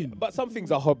 Do you know what I mean? But some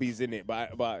things are hobbies, in it.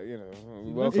 But you know,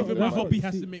 Even my that's hobby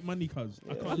what- has to make money, cuz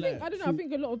I can't I lie. don't know. I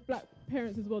think a lot of black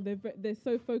parents as well. They're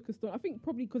so focused on. I think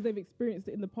probably because they've experienced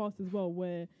it in the past as well,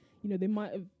 where they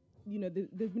might have.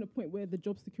 There's been a point where the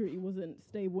job security wasn't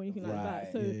stable or anything like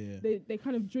that. So they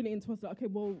kind of drill it into us like, okay,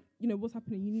 well, what's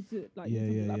happening? You need to like. I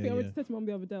think I went to say to mum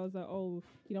the other day. I was like, oh,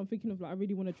 I'm thinking of like, I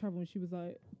really want to travel, and she was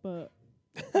like, but.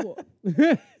 What? She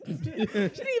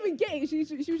didn't even get it. She was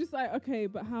just like, okay,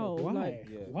 but how? Why? Like,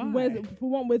 Why? for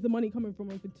one, where's the money coming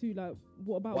from? And for two, like,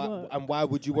 what about why, work? and why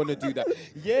would you want to do that?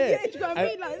 Yeah. Do you know what I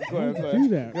mean? Like, Go on. Do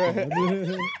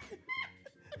that.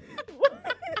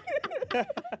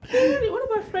 One of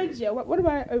my friends, one of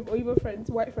my even friends,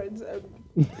 white friends,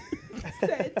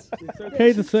 said It's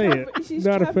okay to say it. she's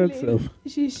Not traveling- offensive.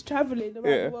 She's traveling around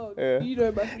the world. yeah. You know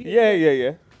about me.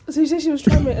 Yeah. So she said she was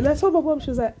traveling, and I told my mom, she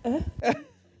was like, eh?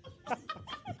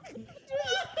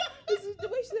 This is the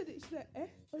way she said it. She's like, eh?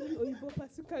 Only Oyibo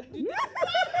person can do that.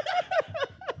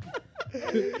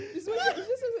 This way she just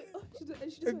was like, oh, she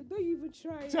just like, don't you even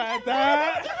try it. Try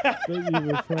that. Don't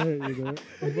even try it, you know.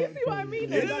 you see what I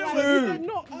mean? It's Like, true.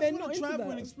 They're not into travel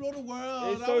and that. explore the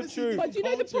world. It's so true. But you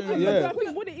know the problem? Yeah. I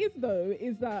think what it is though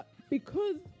is that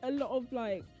because a lot of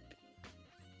like,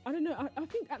 I don't know. I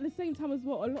think at the same time as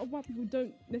well, a lot of white people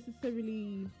don't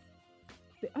necessarily.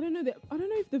 I don't know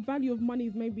if the value of money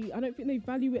is maybe. I don't think they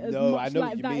value it as No, I much know what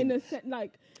like you that mean. in a sense.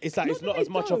 Like It's like Not it's that not they as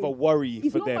much of a don't. worry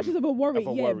it's for not them. much of a worry,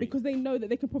 worry. because they know that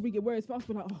they can probably get. Whereas for us,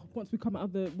 we're like, oh, once we come out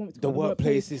of the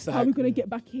workplace is how are we like- gonna get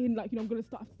back in? Like, I'm gonna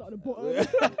start at the bottom. Do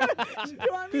you know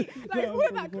what I mean? Like all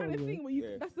of that kind of thing where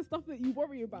you that's the stuff that you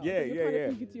worry about. Yeah, So you're yeah, kind of yeah.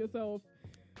 thinking to yourself,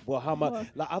 Well, how much? Well-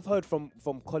 Like I've heard from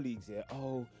colleagues here.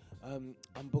 Oh, I'm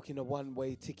booking a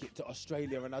one-way ticket to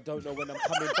Australia, and I don't know when I'm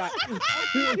coming back.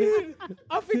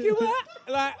 I'm thinking, what?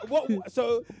 Like what?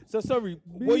 So sorry.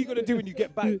 What are you gonna do when you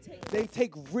get back? They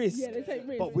take risk. yeah, they take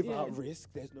risks. But without yeah. risk,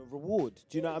 there's no reward.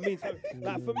 Do you know what I mean? So,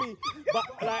 like for me, but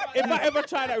like if I ever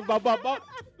try that with my mum,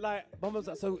 like my mum's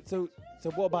like, so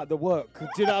what about the work? Do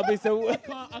you know what I mean? So I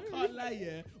can't lie,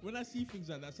 yeah. When I see things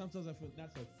like that, sometimes I think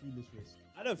that's a foolish risk.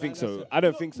 I don't think Like, so. that's I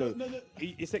don't no, think so. no.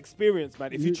 It's experience,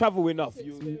 man. If you travel enough,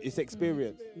 it's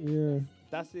experience. Yeah.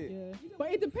 That's it. Yeah.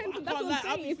 But it depends. I That's can't what lie, I'm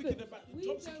I'll saying. be It's thinking the, about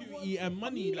job security and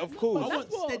money. Of course. I want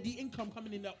That's what- steady income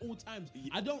coming in at all times.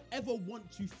 I don't ever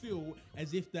want to feel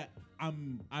as if that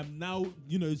I'm now,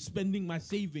 spending my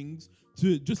savings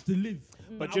just to live.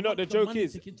 But I you know what want the joke money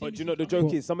is? to But continue you know to the come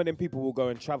joke in. is? Some of them people will go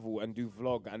and travel and do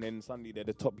vlog, and then suddenly they're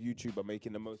the top YouTuber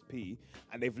making the most P,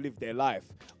 and they've lived their life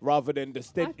rather than the I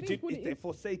steady. think what it They're is-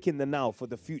 forsaking the now for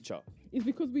the future. it's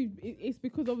because it's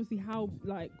because obviously how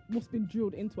like what's been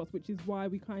drilled into us, which is why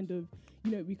we kind of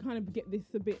get this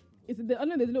a bit. I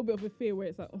know there's a little bit of a fear where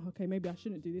it's like, oh, okay, maybe I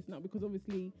shouldn't do this now because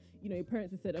obviously your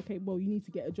parents have said, okay, well you need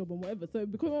to get a job and whatever. So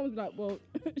because I was like, well,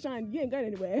 Shine, you ain't going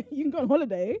anywhere. You can go on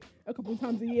holiday a couple of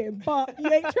times a year, but you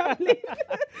ain't traveling.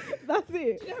 That's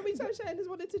it. Do you know how many times Shane has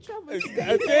wanted to travel?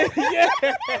 Yeah.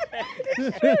 This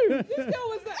girl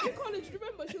was like in college,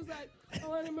 remember? She was like,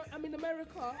 oh, I'm in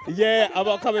America. Yeah, I'm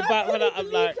not coming back when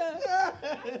I'm like,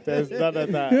 there's none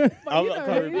of that. I'm not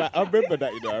coming back. I remember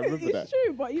that, I remember It's that.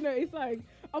 true, but it's like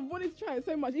I've wanted to try it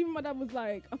so much. Even my dad was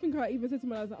like, I think I even said to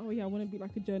my dad, I was like, oh yeah, I want to be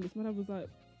like a journalist. My dad was like,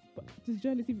 but does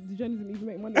journalism even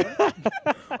make money? I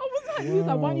was He was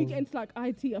like, why don't you get into like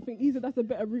IT? I think he said that's a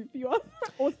better route for you,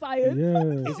 or science.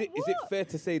 Yeah. Is it fair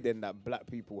to say then that black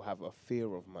people have a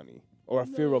fear of money or a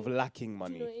fear of lacking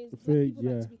money? Do you know what it is? Fear, Black people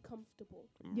yeah. like to be comfortable.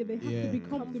 Yeah, they have Yeah. to be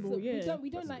comfortable. We Yeah.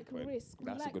 don't That's a like good point. risk. We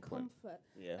That's a like good point. comfort.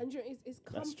 Yeah. And you know, it's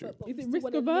That's true. comfort. But Is we it still risk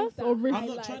wanna live averse that or risk- high I'm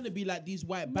not life. trying to be like these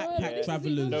white No, backpack this is-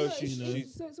 travelers. No, it's- she's- you know.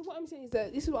 it's- So what I'm saying is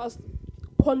that this is what I was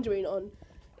pondering on,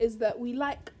 is that we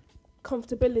like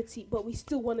comfortability, but we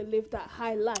still want to live that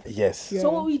high life. Yes. Yeah. So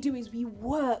what we do is we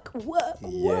work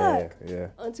Yeah.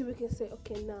 until we can say,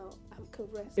 okay, now I can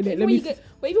rest. Innit, Even let when me you get,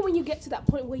 but even when you get to that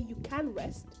point where you can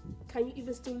rest, can you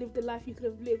even still live the life you could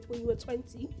have lived when you were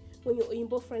 20, when your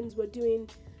Oyinbo friends were doing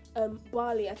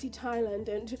Bali, Ati Thailand,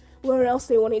 and where else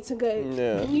they wanted to go?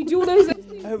 Yeah. And you do all those things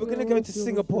Hey, we're gonna go to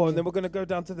Singapore and then we're gonna go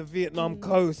down to the Vietnam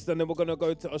coast and then we're gonna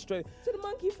go to Australia. to the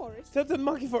monkey forest. To the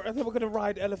monkey forest and then we're gonna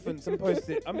ride elephants and post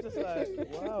it. I'm just like,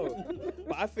 wow.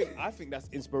 But I think that's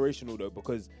inspirational though,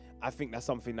 because I think that's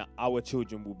something that our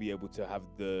children will be able to have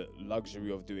the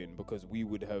luxury of doing, because we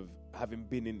would have, having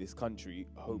been in this country,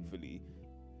 hopefully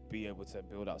be able to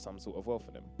build out some sort of wealth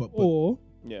for them. But Or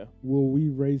Yeah. will we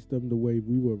raise them the way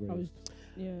we were I was, raised?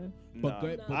 yeah. But Nah.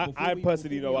 go- but I before we-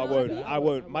 personally know I before won't. we- I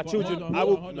won't. My But children, hold on, I hold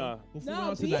will. on, hold Nah. on. Before Nah, we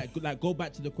answer, B. like go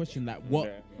back to the question, like what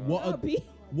Yeah. what Nah, are, B.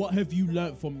 what have you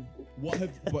learned from what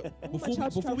have but before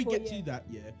child's before we trying get for, to that,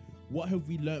 yeah, what have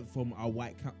we learned from our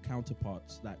white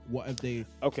counterparts? Like what have they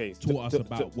Okay. taught us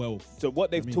about wealth? So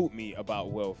what they've I mean- taught me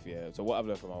about wealth, yeah. So what I've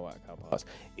learned from my white counterparts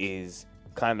is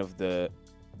kind of the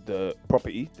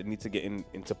property. They need to get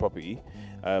into property.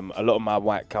 A lot of my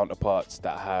white counterparts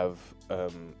that have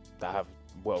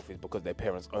wealth is because their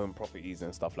parents own properties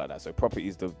and stuff like that. So property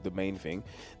is the main thing.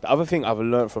 The other thing I've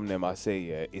learned from them, I say,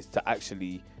 yeah, is to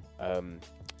actually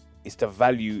is to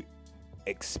value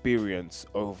experience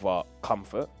over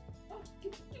comfort.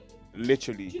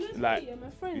 Literally, Do you know like, today, yeah, my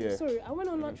friend. yeah. Sorry, I went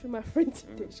on lunch with my friend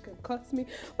today. She can cuss me,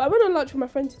 but I went on lunch with my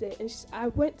friend today, and I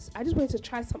just wanted to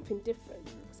try something different,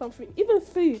 something, even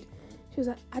food. She was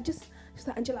like, she's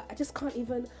like, Angela, I just can't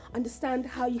even understand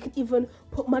how you can even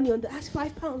put money on that. That's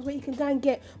 £5 where you can go and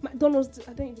get McDonald's.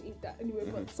 I don't even eat that anyway,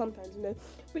 but sometimes, you know.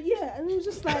 But yeah, and it was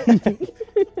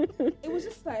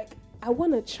just like, I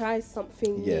want to try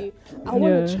something new. I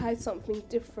want to try something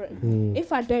different.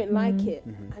 If I don't like it,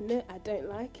 I know I don't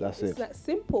like it. It's that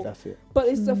simple. That's it. But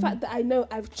it's the fact that I know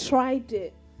I've tried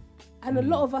it. And a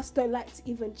lot of us don't like to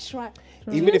even try.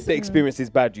 Even if the experience is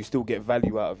bad, you still get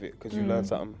value out of it because you learn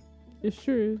something. It's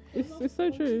true. It's so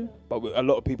true. But a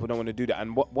lot of people don't want to do that.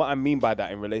 And what I mean by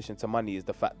that in relation to money is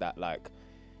the fact that, like,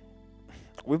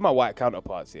 with my white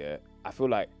counterparts, yeah, I feel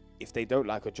like if they don't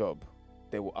like a job,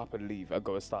 they will up and leave and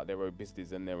go and start their own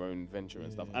business and their own venture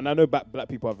and stuff. And I know black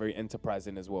people are very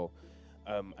enterprising as well.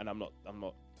 And I'm not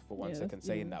for one second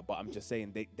saying that, but I'm just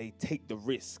saying they take the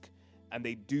risk and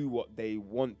they do what they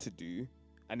want to do.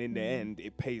 And in the end,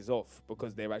 it pays off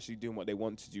because they're actually doing what they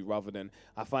want to do, rather than,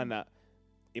 I find that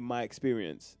in my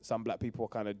experience, some black people are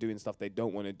kind of doing stuff they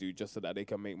don't want to do just so that they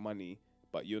can make money,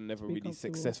 but you're never really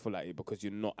successful at it because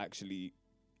you're not actually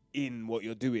in what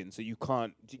you're doing, so you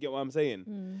can't. Do you get what I'm saying?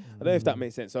 I don't know if that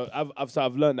makes sense. So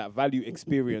I've learned that value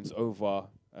experience over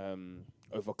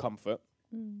comfort,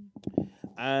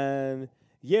 and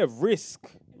yeah, risk.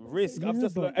 I've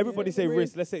just learned. Everybody say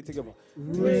risk. Let's say it together.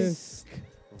 Risk.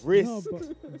 No,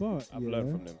 but I've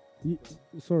learned from them.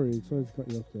 Sorry to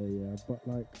cut you off there, yeah. But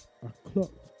like, I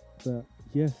clocked that.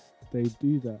 Yes, they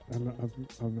do that, and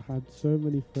I've had so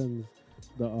many friends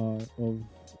that are of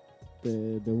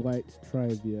the white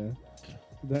tribe, yeah,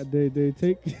 that they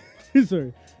take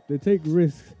they take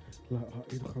risks. Like,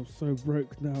 look, I'm so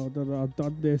broke now that I've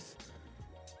done this.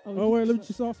 Oh wait, let me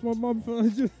just ask my mum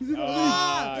first.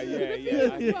 Yeah.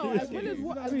 Well, as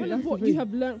well as what you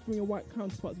have learnt from your white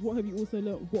counterparts, what have you also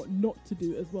learnt what not to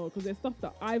do as well? Because there's stuff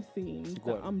that I've seen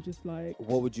that I'm just like.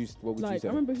 What would you say? I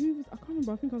remember I can't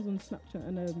remember. I think I was on Snapchat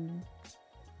and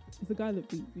it's a guy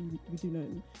that we do know,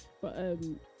 but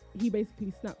he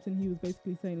basically snapped and he was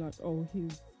basically saying like, oh,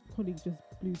 his colleague just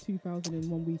blew 2,000 in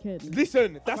one weekend.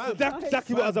 Listen, that's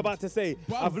exactly what I was about to say.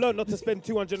 Bruv. I've learned not to spend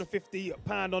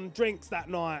 £250 on drinks that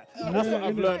night. That's what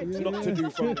I've learned not to do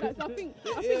from So I think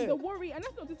the worry, and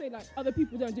that's not to say like other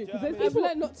people don't do it, because I've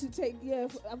learned not to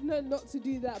I've learned not to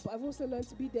do that, but I've also learned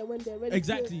to be there when they're ready.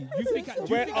 Exactly. You think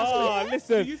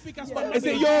listen. you think I spend Is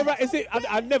it your right? Is it?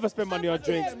 I never spend money on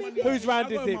drinks. Whose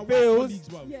round is it? Bills.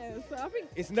 Yeah, so I think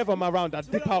It's never my round. I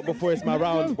dip out before it's my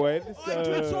round, boy.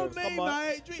 Drinks on me, Come on.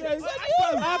 mate. Drinks.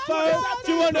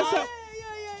 Do you want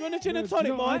a gin and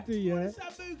tonic, No, I mate? do, yeah.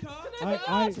 Can I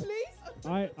have yours, please?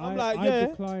 I'm like, yeah.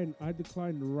 I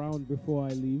decline the round before I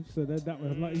leave, so then that way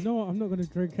I'm like, you know what, I'm not going to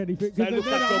drink anything. That looks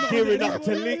like you're gearing up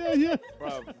to leak. Yeah.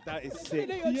 Bro, that is sick.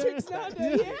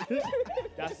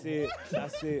 That's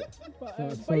it. But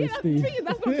So yeah, the Steve. thing is,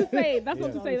 that's not to say that's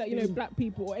not Yeah. to say that, you know, black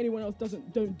people or anyone else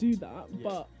don't do that. Yeah.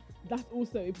 But that's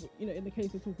also, if, you know, in the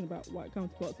case of talking about white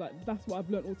counterparts, like that's what I've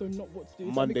learned also not what to do.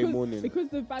 So Monday because, morning. because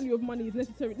the value of money is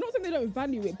necessary. Not saying they don't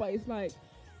value it, but it's like,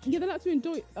 yeah, they like to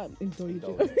indulge Indulge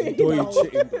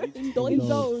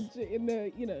in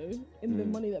the, you know, in the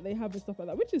money that they have and stuff like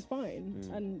that, which is fine,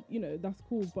 and you know that's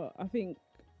cool. But I think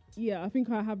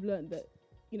I have learned that,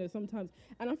 you know, sometimes,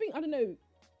 and I think, I don't know,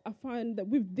 I find that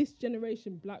with this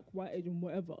generation, black, white, Asian,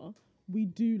 whatever, we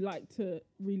do like to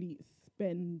really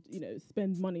spend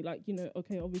money. Like, you know,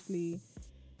 okay, obviously,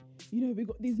 you know, we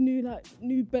got these new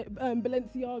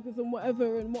Balenciagas and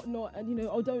whatever and whatnot, and you know,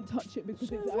 oh, don't touch it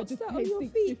because it's, I just paid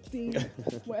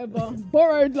 $6.50, whatever,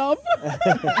 borrowed, love.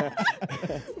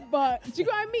 But do you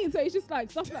know what I mean? So it's just like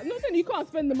stuff like, not saying you can't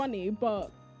spend the money,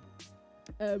 but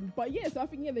yeah, so I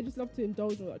think they just love to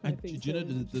indulge in all that kind of thing. Do you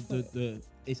know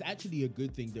it's actually a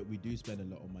good thing that we do spend a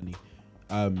lot of money.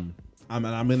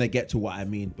 I'm gonna get to what I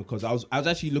mean, because I was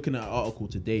actually looking at an article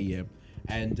today, yeah,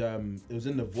 and it was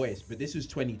in The Voice, but this was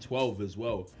 2012 as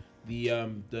well.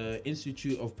 The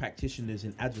Institute of Practitioners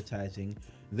in Advertising,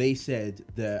 they said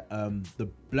that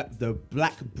the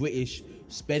black British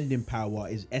spending power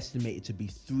is estimated to be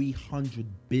 300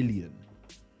 billion.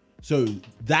 So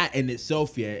that in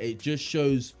itself, yeah, it just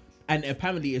shows, and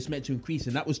apparently it's meant to increase,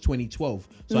 and that was 2012.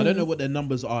 So I don't know what the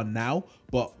numbers are now,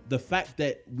 but the fact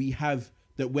that we have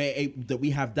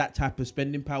that type of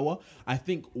spending power, I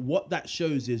think what that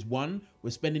shows is, one, we're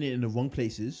spending it in the wrong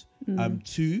places.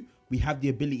 Two, we have the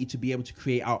ability to be able to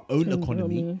create our own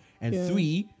economy, and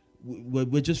three,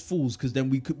 we're just fools, because then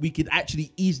we could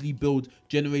actually easily build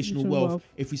generational wealth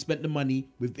if we spent the money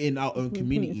within our own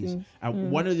communities.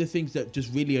 And one of the things that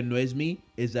just really annoys me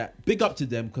is that, big up to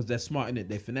them because they're smart in it,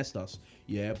 they finessed us,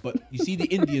 yeah. But you see the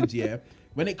Indians, yeah,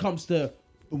 when it comes to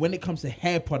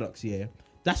hair products, yeah,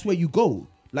 that's where you go.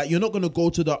 Like, you're not gonna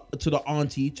go to the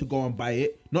auntie to go and buy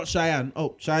it. Not Cheyenne.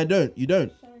 Oh, Cheyenne don't. You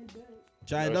don't.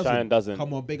 Cheyenne doesn't.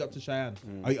 Come on, big up to Cheyenne.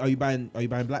 Are you buying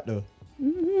black though?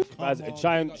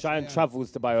 Cheyenne travels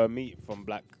to buy her meat from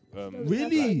black.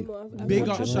 Really? Big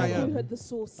up Cheyenne.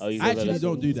 I actually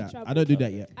don't do that. I don't do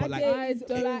that yet. But like, I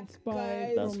don't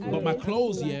buy. But my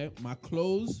clothes, yeah, my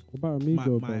clothes, What about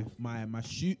Amigo, bro? my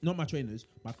shoe, not my trainers,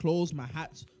 my clothes, my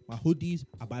hats, my hoodies,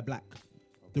 I buy black.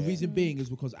 The reason being is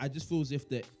because I just feel as if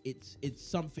that it's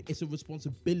something, it's a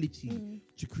responsibility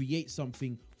to create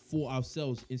something for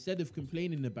ourselves instead of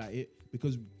complaining about it,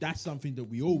 because that's something that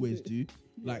we always do.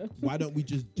 Like, why don't we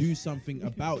just do something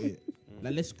about it?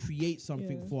 Like, let's create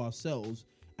something for ourselves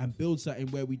and build something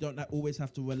where we don't always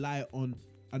have to rely on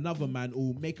another man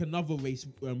or make another race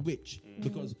rich,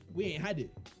 because we ain't had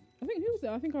it. I think who was it?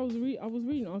 I think I was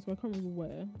reading an article. I can't remember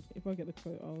where. If I get the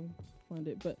quote, I'll find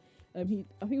it. But I think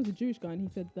it was a Jewish guy, and he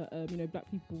said that you know, black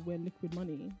people wear liquid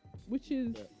money, which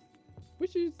is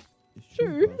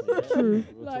true. True.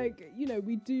 Like, you know,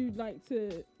 we do like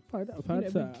to.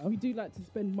 We do like to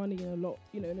spend money in a lot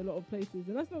of places,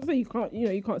 and that's not to say you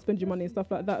can't spend your money and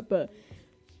stuff like that. But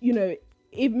you know,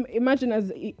 imagine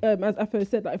as Afo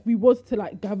said, like, if we was to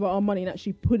like gather our money and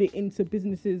actually put it into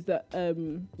businesses that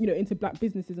you know, into black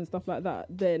businesses and stuff like that,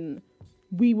 then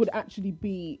we would actually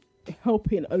be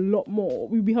helping a lot more.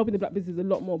 We'd be helping the black business a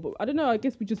lot more. But I don't know. I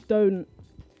guess we just don't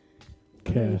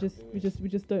care. We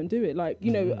just don't do it. Like,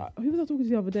 you know, who was I talking to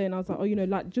the other day? And I was like, oh, you know,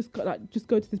 just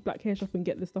go to this black hair shop and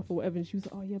get the stuff or whatever. And she was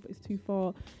like, oh yeah, but it's too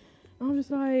far. And I'm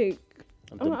just like,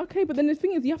 okay. But then the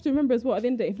thing is, you have to remember as well, at the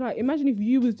end of the day, if, like, imagine if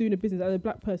you was doing a business as a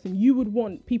black person, you would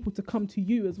want people to come to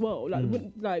you as well.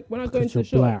 Like, when I go into the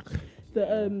shop,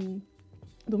 the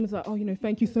woman's like, oh, you know,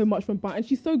 thank you so much for buying. And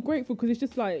she's so grateful, because it's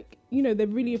just like, you know, they're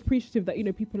really appreciative that, you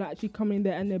know, people are actually coming in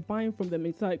there and they're buying from them.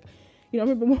 It's like, you know, I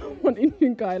remember one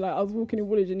Indian guy, like, I was walking in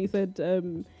Woolwich and he said,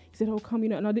 oh, come, you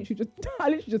know, and I literally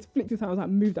just flicked his hand. I was like,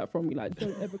 move that from me. Like,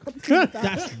 don't ever come to me.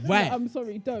 That's right. I'm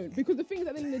sorry, don't. Because the thing is,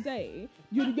 at the end of the day,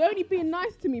 you're only being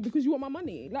nice to me because you want my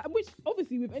money. Like, which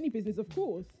obviously with any business, of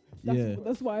course.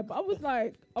 That's why. But I was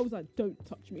like, don't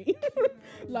touch me.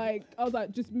 Like, I was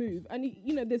like, just move. And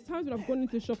you know, there's times when I've gone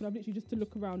into the shop and I've literally just to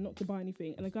look around, not to buy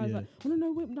anything. And the guy's like, oh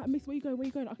no, wait, like, miss, where you going?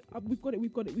 We've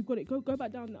got it. Go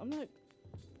back down. I'm like,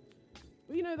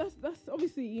 you know, that's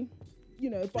obviously, you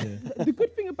know, but the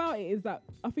good thing about it is that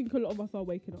I think a lot of us are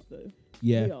waking up though.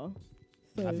 Yeah. We are.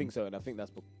 So I think so, and I think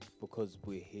that's because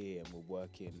we're here and we're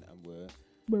working and we're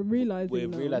We're realizing. we're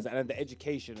now. realizing, and the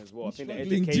education as well. I think the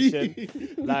Struggling, education, G.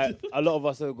 like a lot of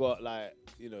us have got like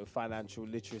financial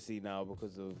literacy now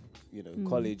because of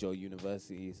college or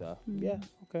university. So yeah,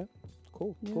 okay,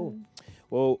 cool.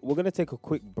 Well, we're gonna take a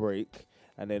quick break,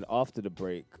 and then after the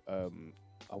break,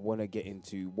 I want to get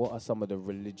into what are some of the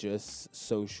religious,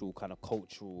 social, kind of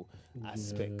cultural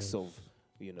aspects of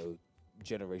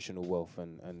generational wealth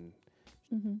and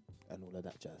all of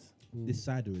that jazz. This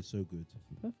cider is so good.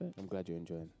 Perfect. I'm glad you're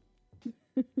enjoying.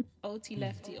 OT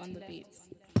Lefty on the beats.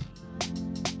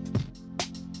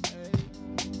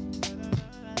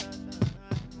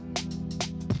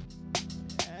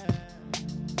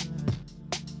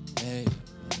 Hey,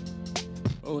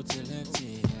 OT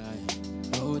Lefty,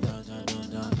 oh down.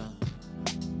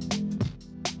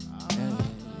 Hey,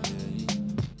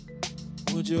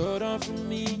 would you hold on for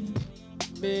me,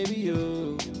 baby?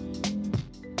 Oh,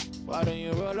 why don't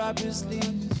you roll up your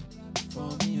sleeves for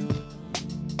me? Oh,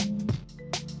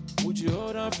 would you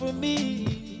hold on for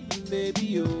me,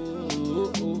 baby?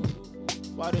 Oh,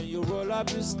 why don't you roll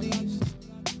up your sleeves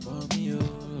for me?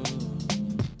 Oh,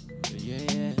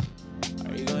 yeah.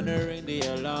 Are you gonna ring the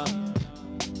alarm?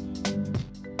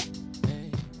 Hey,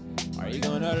 are you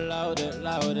gonna loud it?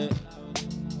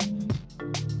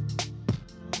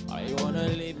 Are you wanna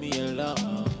leave me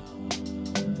alone?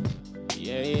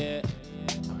 Yeah.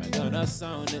 Am I gonna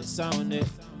sound it?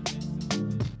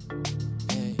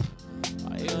 Hey,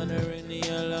 are you gonna ring the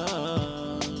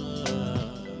alarm?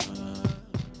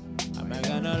 Am I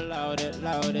gonna loud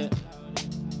it?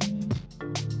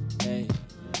 Hey,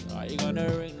 are you gonna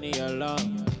ring the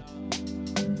alarm?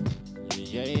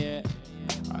 Yeah.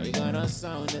 Are you gonna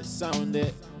sound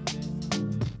it?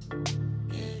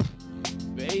 Yeah.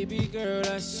 Baby girl,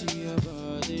 I see your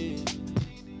body.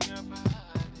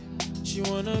 She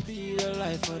wanna be the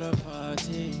life of the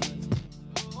party.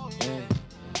 Yeah.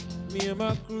 Me and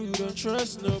my crew don't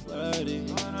trust nobody.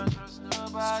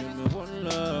 Screaming one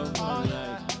love, one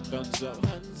life. Thumbs up,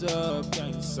 hands up,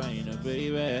 gang sign up,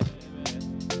 baby.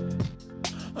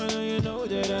 I know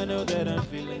that I'm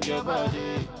feeling your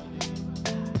body.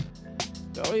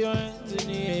 Throw your hands in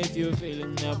the air if you're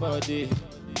feeling your body.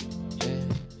 Yeah.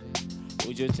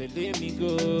 Would you tell me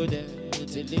go there?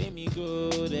 Would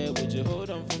you hold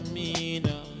on for me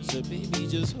now? So baby,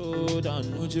 just hold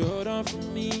on. Would you hold on for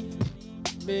me,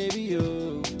 baby?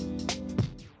 Oh,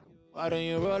 why don't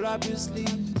you roll up your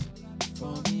sleeves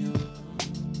for me? Oh,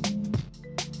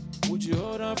 would you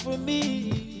hold on for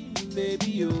me,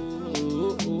 baby?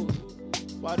 Oh,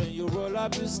 why don't you roll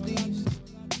up your sleeves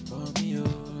for me?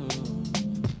 Oh,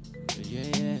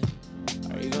 yeah.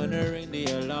 Are you gonna ring the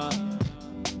alarm?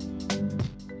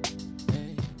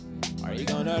 Hey, are you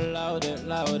gonna loud it?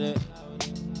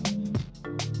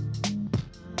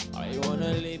 Are you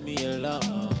wanna leave me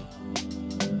alone?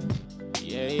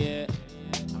 Yeah.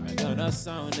 Am I gonna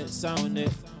sound it?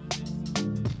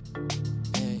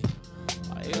 Hey,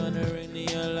 are you gonna ring the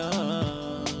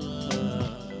alarm?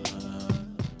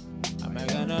 Am I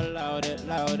gonna loud it?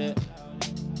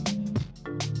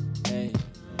 Hey,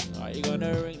 are you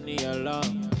gonna ring the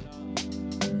alarm?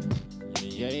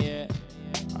 Yeah.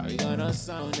 Are you gonna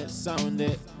sound it?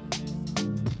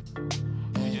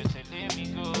 Would you tell me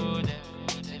go there?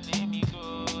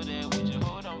 Would you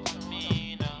hold on for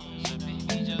me now? So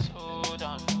baby, just hold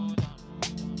on.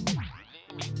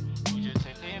 Would you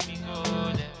tell me go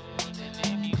there?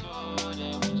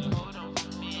 Would you hold on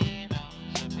for me now?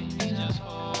 So baby, just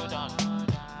hold on.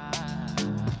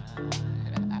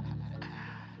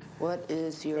 What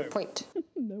is your point?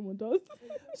 No one does.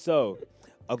 So,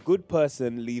 a good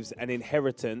person leaves an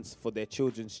inheritance for their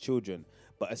children's children,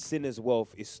 but a sinner's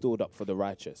wealth is stored up for the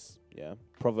righteous. Yeah,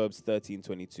 Proverbs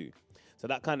 13:22. So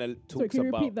that kind of talks So can you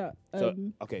about. repeat that?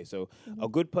 So a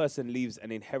good person leaves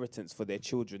an inheritance for their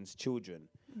children's children,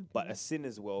 but a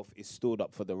sinner's wealth is stored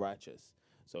up for the righteous.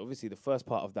 So obviously, the first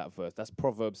part of that verse, that's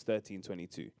Proverbs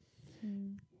 13:22.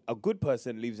 A good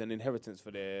person leaves an inheritance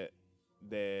for their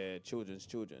children's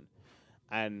children,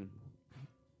 and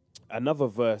another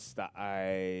verse that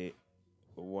I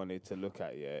wanted to look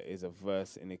at is a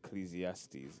verse in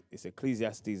Ecclesiastes. It's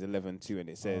Ecclesiastes 11:2, and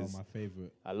it says, my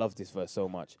favorite. I love this verse so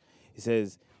much. It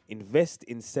says, invest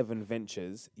in 7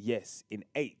 ventures, yes, in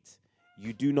 8.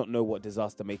 You do not know what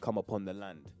disaster may come upon the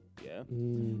land. Yeah.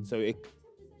 So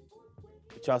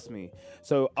trust me.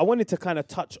 So I wanted to kind of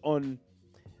touch on,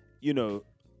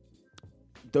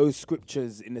 those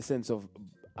scriptures in the sense of,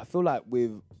 I feel like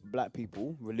with black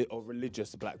people, or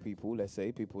religious black people, let's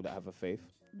say, people that have a faith,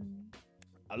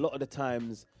 a lot of the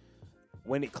times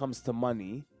when it comes to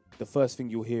money, the first thing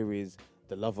you'll hear is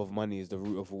the love of money is the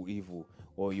root of all evil.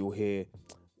 Or you'll hear,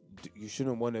 you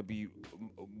shouldn't want to be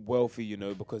wealthy, you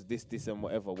know, because this, and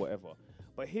whatever.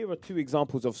 But here are two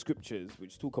examples of scriptures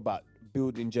which talk about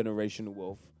building generational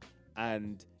wealth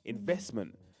and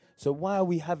investment. So why are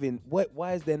we having?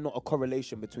 Why is there not a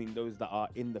correlation between those that are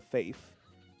in the faith,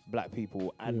 black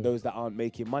people, and those that aren't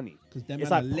making money? Because them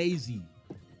man are lazy.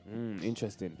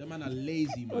 Interesting. Them man are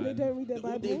lazy, man. Or they don't read their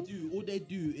Bible. All they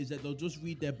do is that they'll just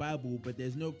read their Bible, but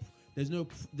there's no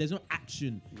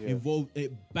action involved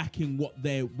backing what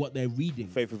they're reading.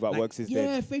 Faith without works is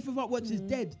dead. Yeah, faith without works is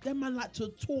dead. Them man like to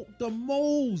talk the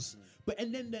most.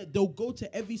 And then they'll go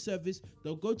to every service.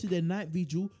 They'll go to their night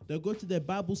vigil. They'll go to their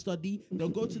Bible study. They'll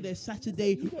go to their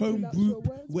Saturday home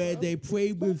group where they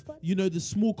pray with, the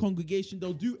small congregation.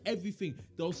 They'll do everything.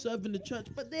 They'll serve in the church,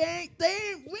 but they ain't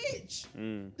rich.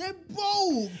 They're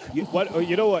broke.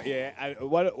 You know what? Yeah,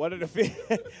 one of the things.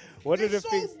 One of the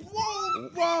things.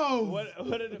 Broke, bro.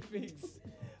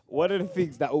 One of the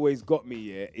things that always got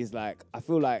me is like, I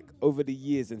feel like over the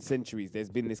years and centuries, there's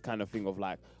been this kind of thing of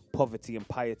like poverty and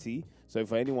piety. So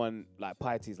for anyone, like,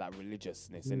 piety is like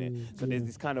religiousness, innit? So there's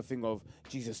this kind of thing of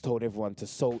Jesus told everyone to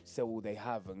sell all they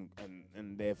have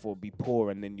and therefore be poor,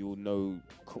 and then you'll know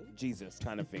Jesus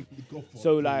kind of thing.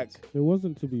 So like, it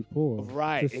wasn't to be poor,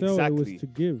 right? To sell, exactly. it was to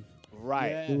give,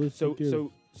 right? Yeah. It was to give.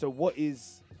 So what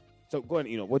is? So go on,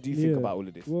 what do you think about all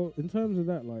of this? Well, in terms of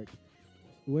that, like,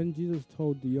 when Jesus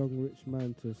told the young rich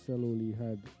man to sell all he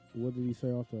had, what did he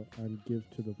say after? And give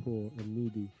to the poor and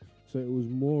needy. So it was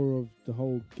more of the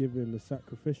whole giving, the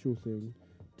sacrificial thing,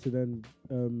 to then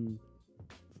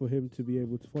for him to be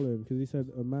able to follow him. Because he said,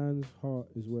 a man's heart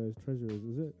is where his treasure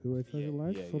is it? Where his treasure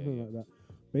lies? Something like that.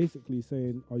 Basically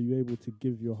saying, are you able to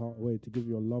give your heart away, to give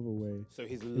your love away? So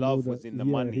his love was in the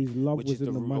money, his love which was is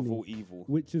in the the root money, of all evil.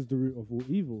 Which is the root of all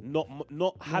evil.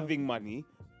 Not having money,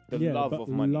 the love of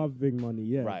money. Loving money,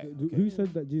 yeah. Right. Who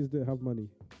said that Jesus didn't have money?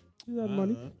 Jesus had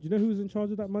money. Do you know who was in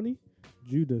charge of that money?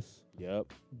 Judas.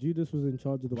 Yep. Judas was in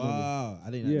charge of the money. Wow,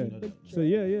 I didn't know that. So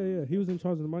yeah. He was in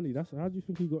charge of the money. How do you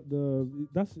think he got the?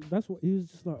 That's what he was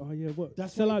just like. Oh yeah, what?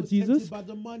 That's sell why he out was Jesus. tempted by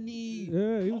the money.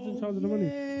 Yeah, he was in charge of the money.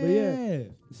 But yeah,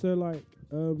 so like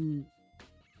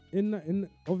in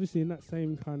obviously in that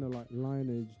same kind of like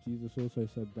lineage, Jesus also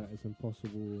said that it's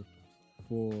impossible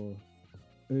for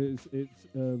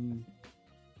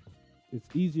it's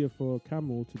easier for a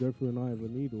camel to go through an eye of a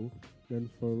needle than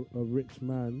for a rich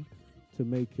man to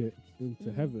make it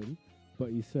into heaven.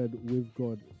 But he said with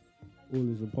God all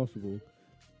is impossible.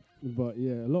 But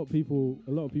yeah, a lot of people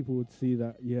would see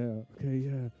that,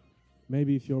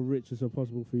 maybe if you're rich it's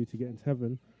impossible for you to get into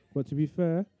heaven. But to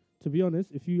be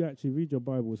honest, if you actually read your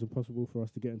Bible, it's impossible for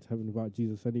us to get into heaven without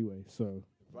Jesus anyway. So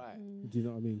right. Do you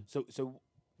know what I mean?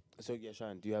 So yeah,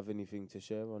 Sharon, do you have anything to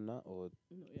share on that, or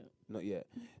not Not yet?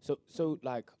 yet. So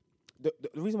like the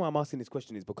reason why I'm asking this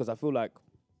question is because I feel like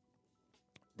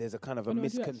there's a kind of a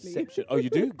misconception. Oh, you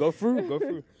do? Go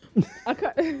through. I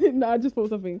can't. No, I just thought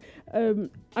something.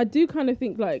 I do kind of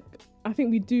think I think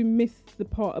we do miss the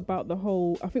part about the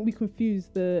whole. I think we confuse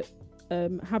the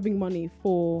having money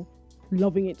for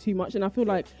loving it too much, and I feel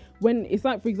like when it's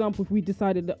like, for example, if we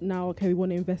decided that now, okay, we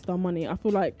want to invest our money, I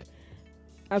feel like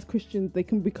as Christians, they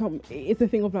can become. It's a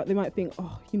thing of like they might think,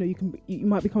 you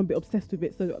might become a bit obsessed with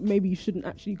it, so maybe you shouldn't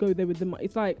actually go there with the money.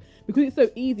 It's like because it's so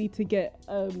easy to get.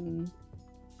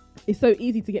 It's so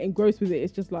easy to get engrossed with it.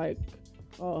 It's just like,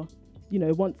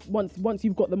 once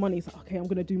you've got the money, it's like, okay, I'm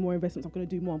gonna do more investments. I'm gonna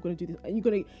do more. I'm gonna do this,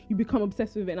 and you become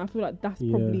obsessed with it. And I feel like that's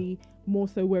probably more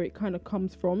so where it kind of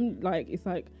comes from. Like it's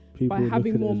like people by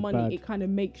having more it money, bad. it kind of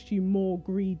makes you more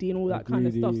greedy and all that kind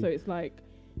of stuff. So it's like,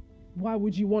 why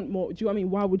would you want more? Do you know what I mean?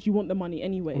 Why would you want the money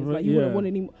anyway? It's like you wouldn't want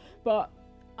any more. But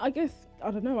I guess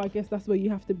I don't know. I guess that's where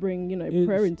you have to bring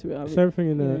prayer into it. It's everything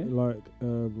in there, like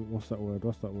what's that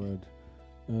word?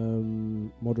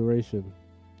 Moderation.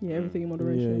 Yeah, everything in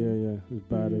moderation. Yeah. It's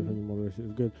bad. Everything in moderation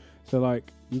is good. So like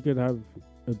you could have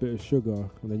a bit of sugar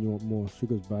and then you want more.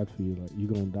 Sugar's bad for you. Like you're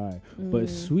gonna die. But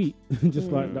it's sweet,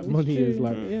 just like that money is.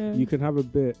 Like you can have a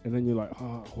bit and then you're like,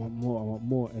 I want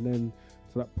more, and then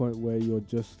to that point where you're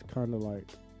just kind of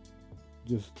like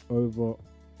just over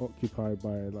occupied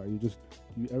by it. Like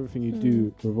everything you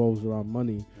do revolves around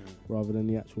money rather than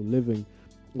the actual living.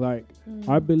 Like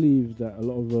I believe that a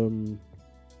lot of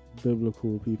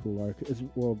biblical people,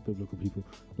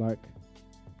 like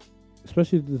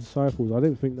especially the disciples, I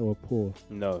didn't think they were poor.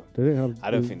 No, they didn't have.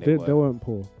 I don't think they were. They weren't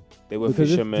poor. They were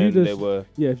fishermen.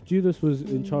 If Judas was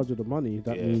in charge of the money,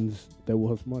 that means there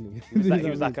was money. He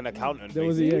was like an accountant. There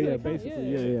was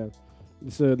basically.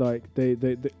 So like they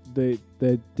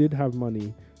did have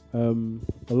money. A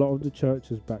lot of the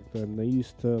churches back then, they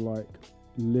used to like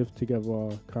live together,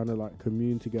 kind of like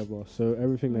commune together. So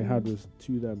everything they had was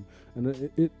to them, and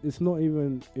it's not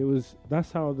even. It was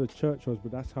that's how the church was,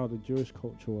 but that's how the Jewish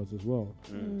culture was as well.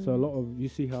 So a lot of you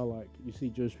see how like you see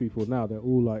Jewish people now, they're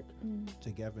all like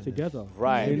together,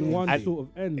 right, in one and sort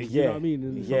of end. yeah, You know what I mean?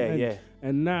 In some end.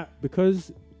 And that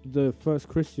because the first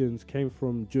Christians came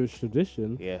from Jewish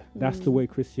tradition. That's the way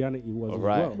Christianity was as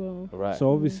well. Right.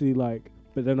 So obviously, like,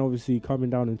 but then obviously coming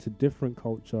down into different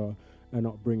culture and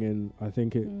upbringing, I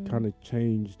think it kind of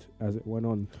changed as it went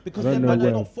on. Because they're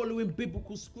not following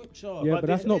biblical scripture. Yeah, but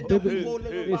that's not biblical.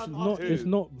 It's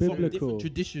not biblical. Different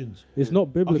traditions. It's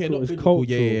not biblical. Okay, not it's biblical.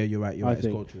 cultural. Yeah, you're right. It's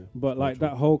cultural. But like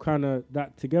that whole kind of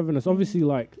that togetherness. Obviously,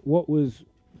 like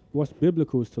what's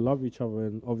biblical is to love each other,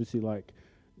 and obviously like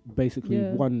basically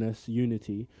oneness,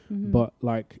 unity. But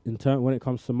like in turn, when it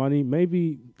comes to money,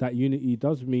 maybe that unity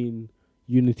does mean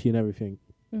unity in everything.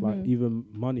 Like even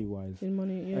money wise,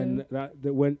 and that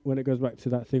when it goes back to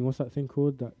that thing, what's that thing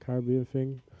called? That Caribbean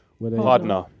thing, where they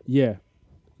partner. Yeah,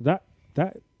 that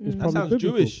is probably sounds biblical.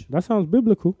 Jewish. That sounds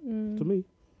biblical to me.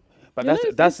 But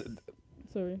that's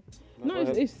sorry. No,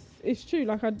 it's true.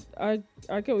 Like I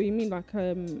get what you mean. Like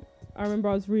I remember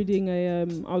I was reading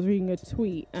a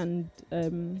tweet, and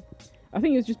I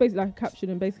think it was just basically like a caption,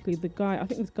 and basically the guy, I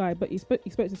think this guy, but he spoke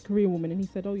to this Korean woman, and he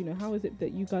said, oh, you know, how is it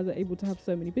that you guys are able to have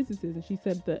so many businesses? And she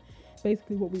said that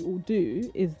basically what we all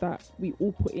do is that we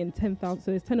all put in 10,000,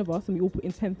 so there's 10 of us, and we all put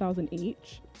in 10,000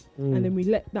 each, and then we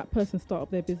let that person start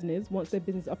up their business. Once their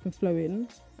business is up and flowing,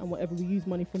 and whatever, we use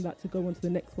money from that to go on to the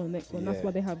next one. That's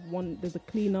why they have there's a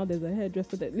cleaner, there's a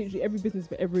hairdresser, that literally every business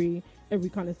for every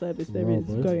kind of service there is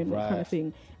going, that kind of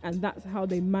thing. And that's how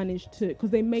they manage to,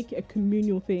 because they make it a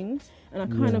communal thing. And I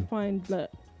kind of find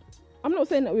that, I'm not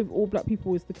saying that with all black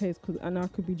people is the case, and I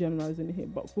could be generalizing here,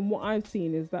 but from what I've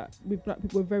seen is that with black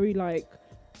people, we're very like,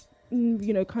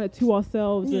 you know, kind of to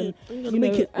ourselves, and you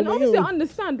know, and obviously I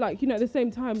understand, like, you know, at the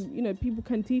same time, you know, people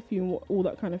can teeth you and all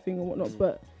that kind of thing and whatnot,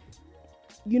 but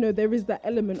you know, there is that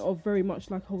element of very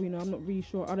much like, oh, you know, I'm not really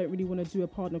sure, I don't really want to do a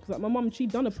partner, because like my mum,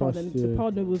 she'd done a partner, and the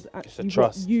partner was actually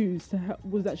used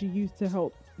to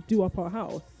help do up our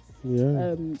house.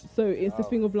 Yeah. So it's a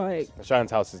thing of like, Sharon's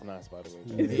house is nice, by the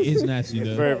way. It is nice, you know.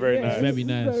 It's very, very nice. It's very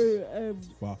nice. So,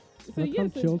 wow. So yeah,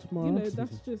 so, you know,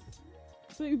 that's just.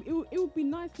 So it would be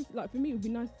nice to, like, for me, it would be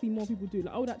nice to see more people do it.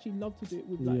 Like, I would actually love to do it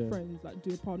with like friends, like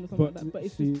do a partner or something like that. But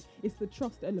it's the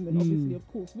trust element, obviously, of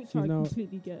course, which I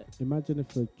completely get. Imagine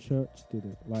if a church did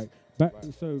it, like back.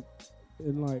 Right. So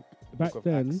in like back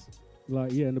then,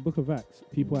 like in the Book of Acts,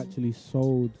 people actually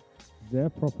sold their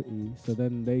property so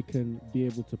then they can be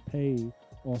able to pay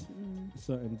off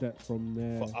certain debt from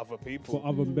their for other people, for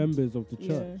other members of the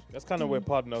church. That's kind of where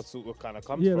partner sort of kind of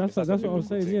comes from. Yeah, that's what I was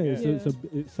saying.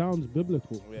 It sounds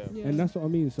biblical, and that's what I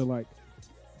mean. So like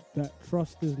that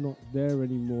trust is not there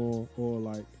anymore, or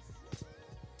like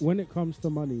when it comes to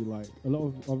money, like a lot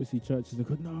of obviously churches are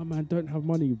good. No, man, don't have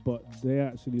money, but they're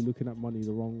actually looking at money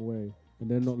the wrong way,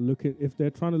 and they're not looking. If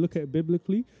they're trying to look at it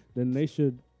biblically, then they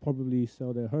should probably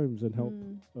sell their homes and help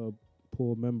a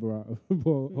poor member out of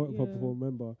poor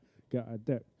member get out of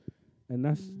debt. And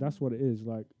that's what it is.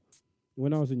 Like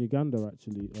when I was in Uganda,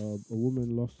 actually, a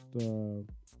woman lost her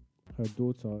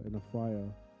daughter in a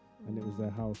fire, and it was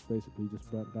their house basically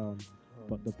just burnt down.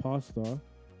 But the pastor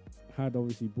had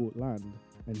obviously bought land,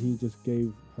 and he just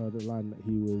gave her the land that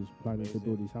he was planning to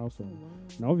build his house on.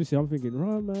 Now obviously I'm thinking,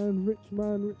 right man, rich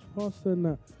pastor, and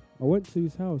that. I went to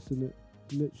his house, and it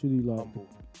literally like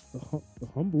the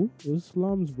humble. It was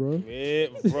slums, bro. Yeah,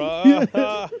 bro.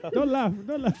 Don't laugh.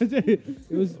 It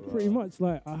was pretty much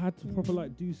like I had to proper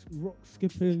like do rock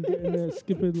skipping, getting there,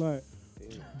 skipping like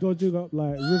dodging up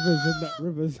like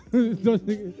rivers,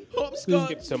 dodging.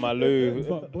 Skip to my loo.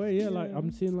 But boy, like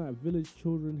I'm seeing like village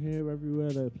children here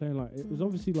everywhere. They're playing like it was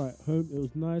obviously like home. It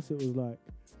was nice. It was like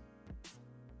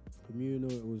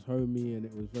communal. It was homey, and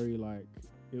it was very like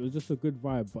it was just a good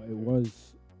vibe. But it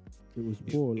was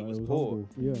poor. It was poor. Humble.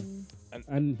 Yeah,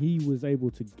 and he was able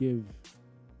to give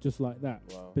just like that.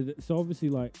 Wow. But so obviously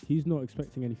like he's not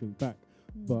expecting anything back,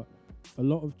 but a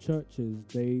lot of churches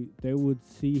they would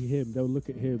see him, they'll look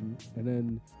at him and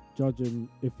then judge him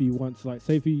if he wants, like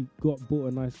say if he bought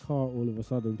a nice car all of a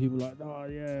sudden, people are like, oh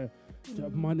yeah,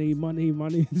 money, you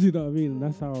know what I mean? And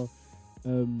that's how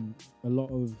a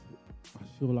lot of,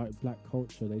 I feel like black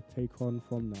culture, they take on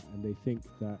from that and they think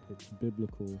that it's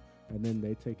biblical, and then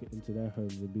they take it into their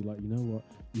homes and be like, you know what,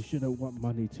 you shouldn't want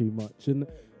money too much. And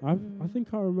I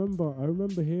think I remember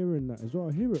hearing that as well.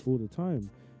 I hear it all the time.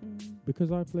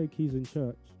 Because I play keys in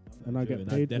church and I get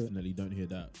paid. I definitely don't hear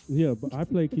that. Yeah, but I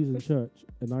play keys in church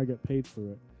and I get paid for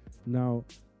it. Now,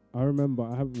 I remember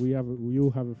we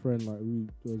all have a friend, like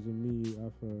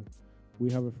we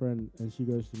have a friend, and she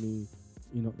goes to me,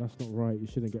 that's not right, you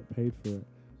shouldn't get paid for it.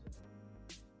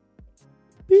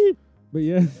 Beep. But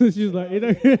yeah, she's like,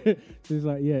 she's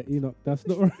like, yeah, that's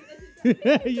not right.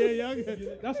 yeah,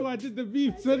 that's why I did the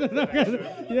beef. So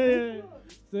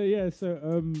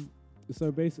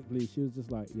so basically she was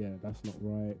just like, yeah, that's not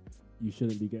right, you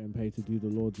shouldn't be getting paid to do the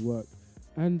Lord's work.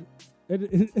 And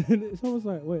it's almost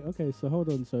like, wait, okay, so hold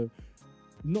on, so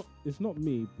it's not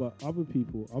me, but other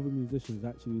people, other musicians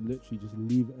actually literally just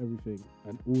leave everything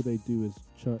and all they do is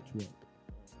church work.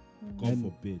 God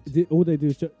forbid. All they do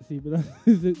is church. See, but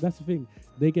that's the thing.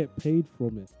 They get paid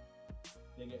from it.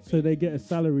 So they get a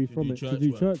salary from it to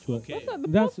do church work. Okay.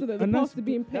 That's like the pastor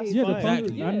being paid.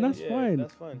 And that's fine.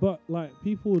 That's fine. But like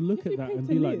people look at that and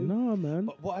be like, "Nah, man."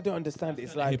 But what I don't understand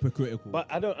is like hypocritical. But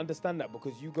I don't understand that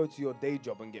because you go to your day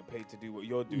job and get paid to do what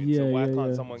you're doing. So why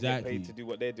can't someone get paid to do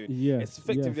what they're doing? Yeah, it's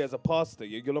effectively as a pastor,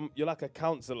 you're like a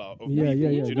counselor of people. Yeah.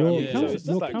 Do you know what I mean? So it's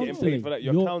just like getting paid for that.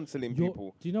 You're counselling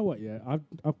people. Do you know what? Yeah,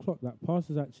 I've clocked that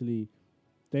pastors actually,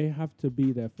 they have to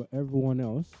be there for everyone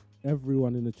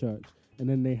in the church. And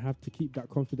then they have to keep that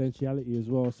confidentiality as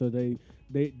well. So they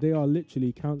are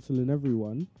literally counseling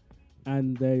everyone,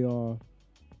 and they're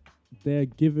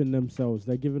giving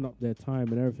up their time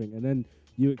and everything. And then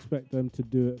you expect them to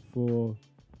do it for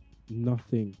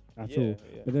nothing at all.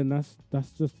 Yeah. But then that's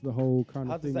just the whole kind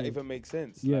How of thing. How does that even make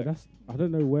sense? Yeah, I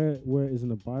don't know where it is in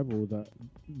the Bible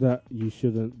that you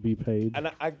shouldn't be paid.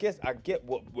 And I guess I get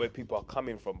where people are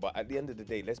coming from, but at the end of the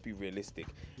day, let's be realistic.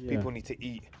 Yeah. People need to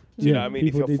eat. Do you know what I mean?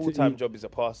 If your full-time job is a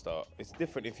pastor, it's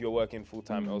different if you're working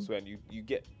full-time elsewhere, and you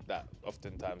get that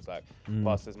oftentimes. Like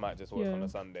pastors might just work on a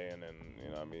Sunday, and then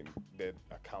they're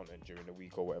accountant during the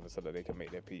week or whatever, so that they can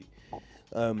make their pay.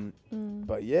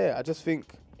 But yeah, I just think.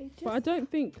 But I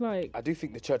don't think I do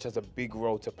think the church has a big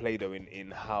role to play though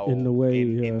in how in the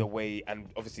way, and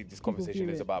obviously this conversation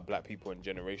is about black people and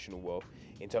generational wealth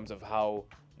in terms of how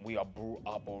we are brought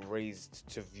up or raised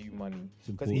to view money.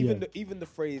 Because even the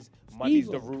phrase money is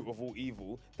the root of all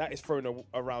evil, that is thrown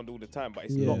around all the time, but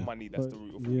it's not money that's the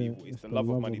root of all evil. It's the love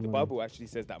of money. The Bible actually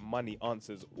says that money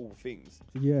answers all things.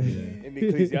 Yeah. In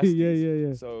Ecclesiastes.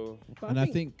 Yeah. So and I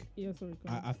think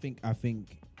I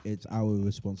think it's our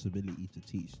responsibility to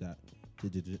teach that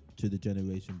to the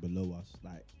generation below us.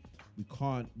 Like we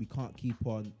can't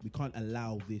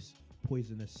allow this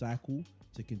poisonous cycle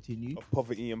to continue of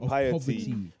poverty and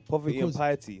piety. Poverty and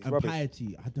piety. And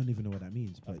piety, I don't even know what that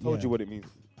means. But I told you what it means.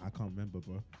 I can't remember,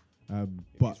 bro.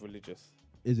 But it's religious.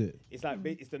 Is it? It's like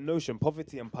it's the notion.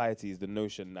 Poverty and piety is the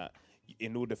notion that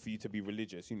in order for you to be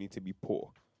religious, you need to be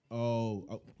poor.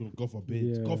 Oh, God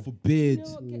forbid! Yeah. God forbid!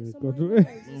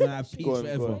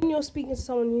 When you're speaking to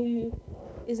someone who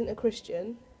isn't a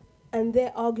Christian, and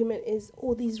their argument is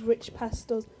all these rich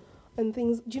pastors and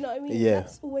things. Do you know what I mean? Yeah.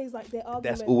 That's always like their argument.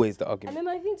 That's always the argument. And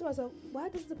then I think to myself, why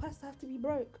does the pastor have to be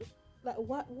broke? Like,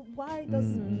 why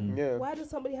does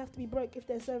somebody have to be broke if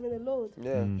they're serving the Lord?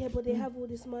 Yeah, but they have all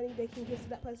this money they can give to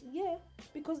that person. Yeah,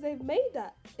 because they've made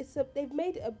that. They've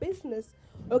made it a business.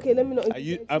 Okay, let me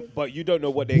not. But you don't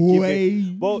know what they're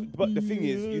giving. Well, but the thing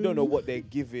is, you don't know what they're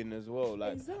giving as well.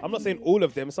 Like, I'm not saying all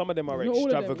of them. Some of them are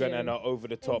extravagant and are over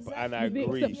the top, and I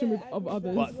agree. The exception of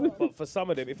others. But for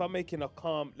some of them, if I'm making a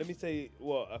calm, let me say,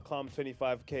 a calm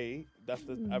 25k. That's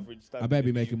the average standard. I better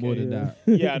be making more than that.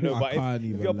 Yeah, I know. But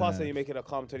if you're pastor, you're making a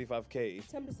calm 25k.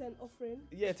 10% offering.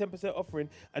 Yeah, 10% offering.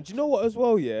 And do you know what as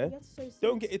well? Yeah,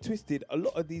 don't get it twisted. A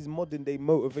lot of these modern day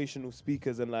motivational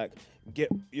speakers and like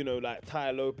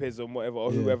Ty Lopez or whatever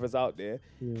or whoever's out there,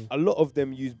 a lot of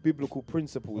them use biblical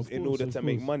principles in order to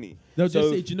make money. They'll just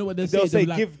say, do you know what they'll say?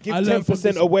 Give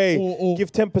 10% away.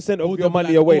 Give 10% of your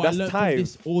money away. That's tithe.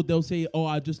 Or they'll say,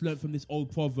 I just learned from this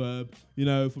old proverb,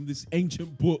 from this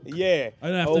ancient book. Yeah, I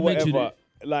don't have to mention it.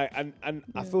 Like, and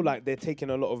I feel like they're taking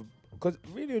a lot of, because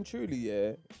really and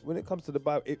truly, when it comes to the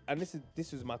Bible, and this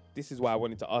is why I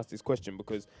wanted to ask this question,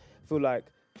 because I feel like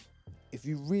if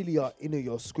you really are in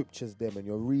your scriptures, them, and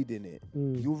you're reading it,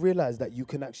 you'll realize that you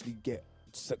can actually get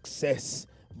success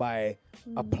by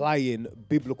applying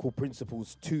biblical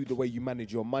principles to the way you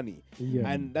manage your money. Yeah.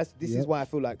 And this is why I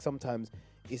feel like sometimes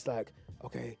it's like,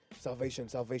 okay, salvation.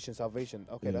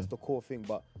 Okay, that's the core thing,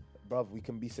 but bruv, we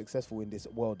can be successful in this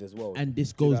world as well. And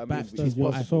this goes back to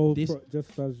what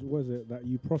just as was it that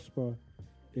you prosper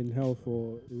in health,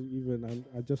 or even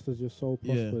and just as your soul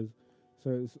prospers. So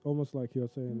it's almost like you're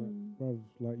saying, like, bruv,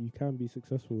 like you can be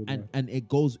successful. And it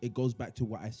goes back to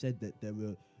what I said,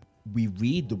 that we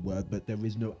read the word, but there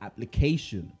is no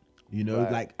application.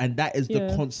 Right. And that is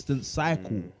the constant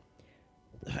cycle.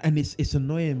 and it's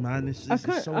annoying, man. It's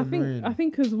so annoying. I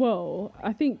think as well.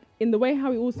 I think in the way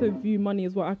how we also view money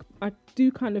as well. I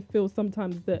do kind of feel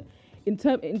sometimes that in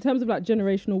terms of like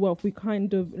generational wealth, we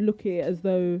kind of look at it as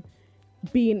though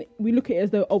we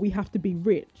we have to be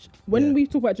rich. When we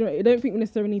talk about I don't think we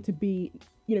necessarily need to be.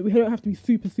 We don't have to be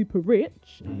super, super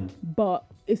rich, but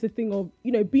it's a thing of,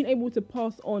 being able to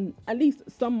pass on at least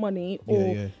some money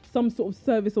or some sort of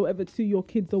service or whatever to your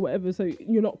kids or whatever, so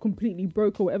you're not completely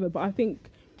broke or whatever. But I think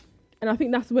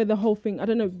that's where the whole thing, I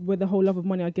don't know where the whole love of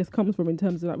money, I guess, comes from in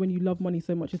terms of like when you love money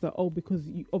so much, it's like, because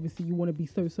you want to be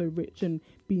so, so rich, and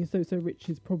being so, so rich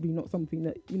is probably not something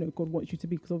that, God wants you to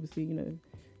be, because obviously,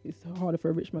 it's harder for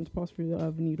a rich man to pass through the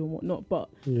avenue and whatnot. But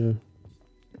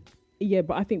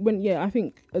but I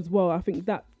think as well, I think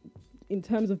that in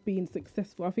terms of being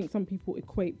successful, I think some people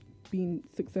equate being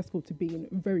successful to being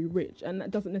very rich, and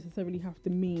that doesn't necessarily have to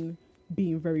mean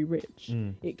being very rich.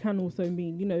 It can also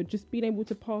mean, just being able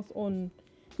to pass on,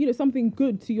 something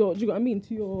good to your, do you know what I mean?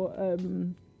 To your,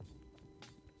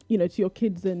 to your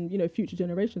kids and, future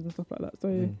generations and stuff like that.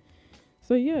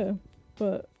 So yeah,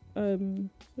 but,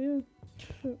 yeah.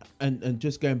 And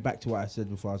just going back to what I said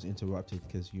before I was interrupted,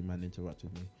 because you man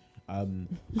interrupted me.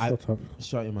 Shut up.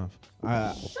 Shut your mouth.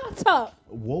 Shut up.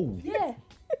 Whoa. Yeah.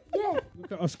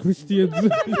 Look at us Christians. Do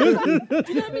you know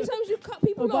how many times you cut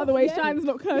people off? By the way, Shine's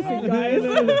not cursing, guys.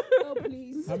 Oh,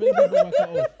 please. How many people have I cut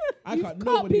off? I You've cut cut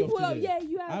nobody people off off. today. Yeah,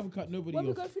 you have. I haven't cut nobody When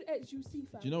we off. go through the edge, you see,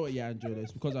 fam. Do you know what? Yeah, Angela,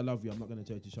 it's because I love you. I'm not going to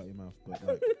tell you to shut your mouth. But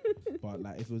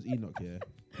if it was Enoch,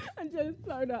 Angela's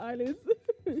blowing her eyelids.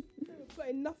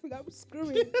 Putting nothing, I'm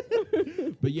screwing.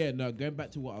 But yeah, no, going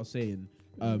back to what I was saying.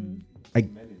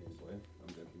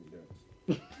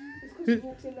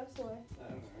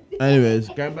 Anyways,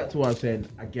 going back to what I was saying,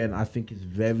 again, I think it's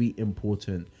very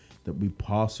important that we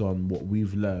pass on what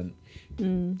we've learned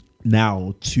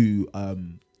now to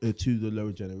the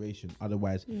lower generation.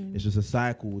 Otherwise, it's just a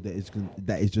cycle that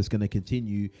is just going to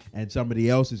continue, and somebody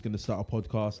else is going to start a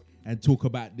podcast and talk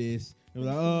about this. And we're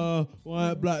like, oh,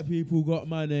 white black people got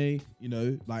money,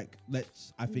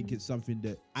 I think it's something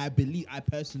that I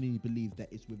personally believe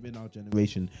that it's within our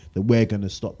generation that we're going to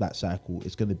stop that cycle.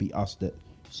 It's going to be us that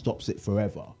stops it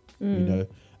forever, and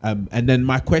then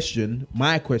my question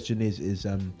is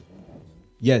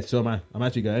so I'm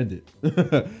actually going to end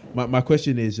it. my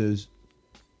question is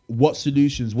what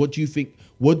solutions, what do you think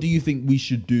we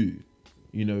should do,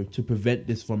 to prevent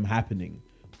this from happening,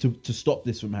 to stop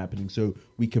this from happening, so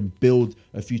we can build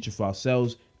a future for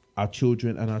ourselves, our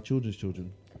children, and our children's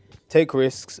children? Take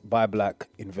risks, buy black,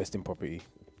 invest in property.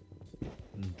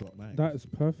 That is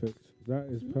perfect.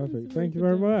 Thank you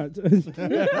very much. Good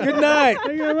night.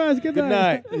 Thank you very much. Good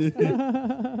night.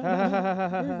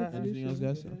 Anything else,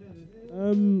 guys?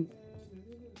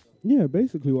 Yeah,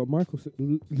 basically what Michael said.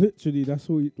 Literally, that's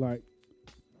all.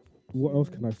 What else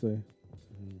can I say?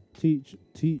 Teach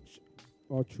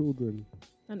our children,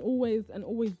 and always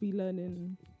be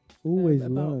learning. Always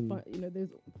about learn.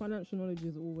 There's financial knowledge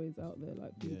is always out there,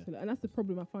 and that's the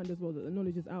problem I find as well, that the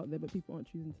knowledge is out there, but people aren't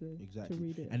choosing to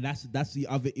read it. And that's the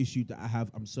other issue that I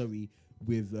have. I'm sorry,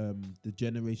 with the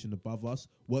generation above us.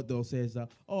 What they'll say is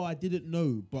that, I didn't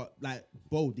know, but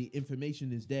the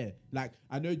information is there.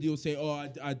 I know they'll say,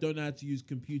 I don't know how to use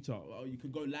computer. You can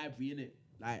go library,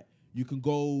 innit? You can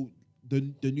go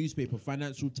the newspaper,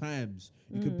 Financial Times.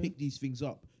 You can pick these things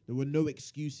up. There were no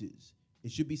excuses.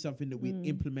 It should be something that we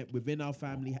implement within our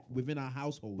family, within our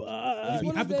household. We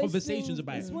having conversations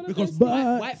about it, because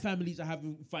white families are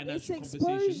having financial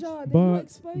conversations.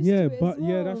 That's what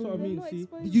I mean.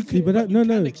 You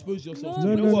can expose yourself.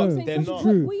 They're not.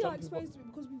 True. We are exposed to it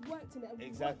because we've worked in it.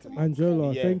 Exactly.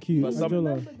 Angela, thank you.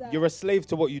 Angela, you're a slave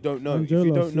to what you don't know. Angela, if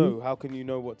you don't know, how can you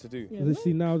know what to do?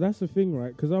 See, now that's the thing,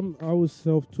 right? Because I was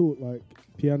self-taught,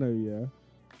 piano. Yeah,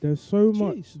 there's so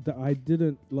much that I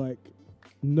didn't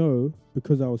know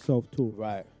because I was self-taught.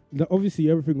 Right. Obviously,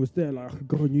 everything was there. I could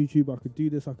go on YouTube, I could do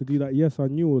this, I could do that. Yes, I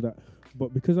knew all that.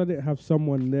 But because I didn't have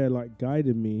someone there,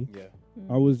 guiding me,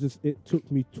 I was it took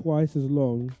me twice as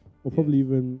long, or probably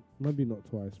even, maybe not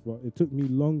twice, but it took me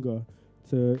longer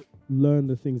to learn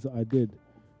the things that I did.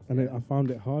 And I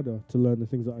found it harder to learn the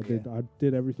things that I did. I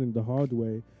did everything the hard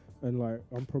way. And,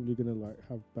 I'm probably going to,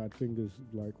 have bad fingers,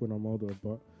 when I'm older,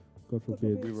 but God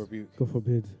forbid. We rebuke. God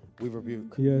forbid. We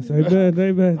rebuke. Yes,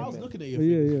 amen. I was looking at your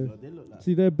fingers. Yeah. They look like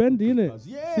See, they're bendy, innit?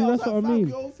 Yeah, See, that's what I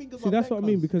mean. See, that's what I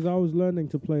mean, because I was learning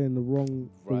to play in the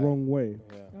wrong way.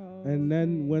 Yeah. And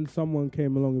then when someone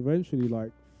came along eventually,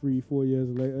 3-4 years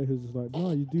later, he was just like,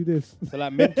 no, you do this. So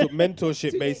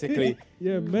mentorship, basically.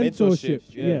 Yeah, mentorship.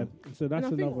 Yeah. So that's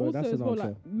and I think another. also That's as an well, answer.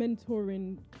 like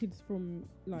mentoring kids from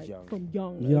Young.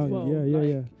 young Young, as well. yeah, like,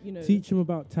 yeah. You know, Teach them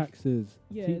about taxes.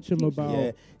 Yeah, teach them teach about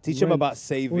Yeah, teach them rent, about all that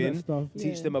saving. stuff.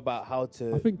 Teach Yeah. them about how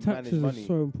to I think manage taxes money. is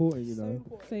so important, you So know.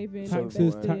 important. saving,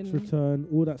 Taxes, tax investing. return,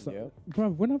 all that stuff. Yeah.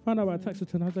 Bruv, when I found out about tax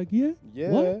return, I was like, yeah,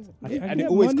 Yeah, What? Yeah. I and get it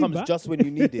always money comes back. just when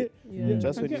you need it. Yeah,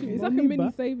 Just I when get you- you. It's like a Money mini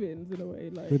back. savings in a way.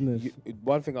 Like, goodness.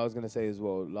 One thing I was gonna say as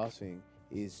well, last thing,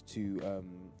 is to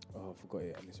I forgot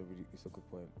it, and it's a good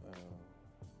point.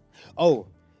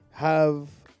 Have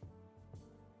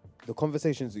the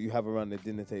conversations that you have around the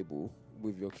dinner table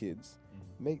with your kids,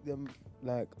 make them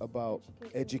like about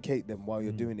educate them while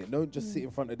you're doing it. Don't just sit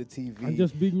in front of the TV And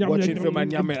just be watching film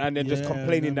and yamming and then just Yeah,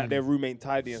 complaining that yamming. their room ain't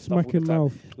tidy and stuff all the Smacking time.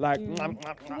 mouth. Like,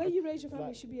 The way you raise your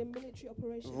family should be a military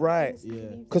operation. Right. Honestly, Yeah.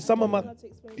 believe 'Cause that. some of I my- don't know how to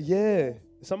explain it. yeah,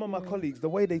 some of my colleagues, the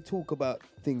way they talk about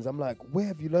things, I'm like, where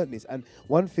have you learned this? And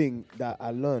one thing that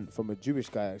I learned from a Jewish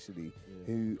guy actually,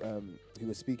 who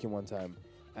was speaking one time,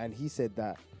 and he said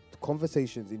that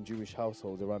conversations in Jewish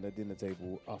households around the dinner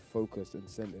table are focused and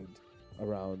centered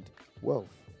around wealth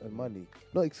and money,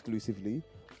 not exclusively,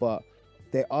 but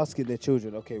they're asking their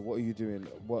children, okay, what are you doing?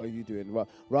 What are you doing?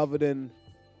 Rather than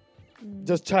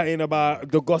just chatting about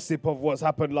the gossip of what's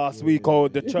happened last week or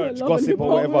the church Love gossip and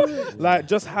or hip whatever. hop. Like,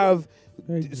 just have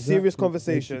serious Exactly.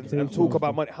 conversations and Education. talk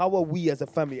about money. How are we as a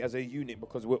family, as a unit,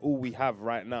 because we're all we have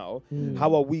right now,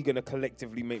 how are we going to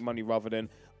collectively make money rather than,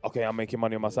 okay, I'm making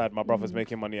money on my side, my brother's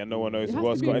making money and no one knows It who has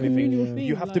else to be got a anything. communal thing,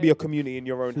 You have to be a like- community in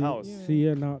your own house. See,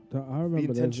 yeah, now I remember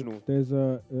intentional. There's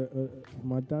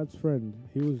my dad's friend.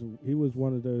 He was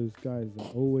one of those guys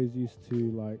that always used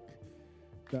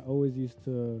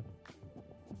to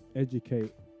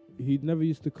educate. He never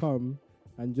used to come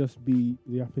and just be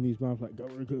the up in his mouth like,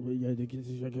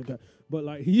 but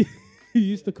like he he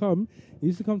used to come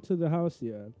to the house,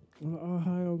 yeah. I'm like, oh,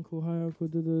 hi uncle,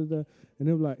 da, da, da. And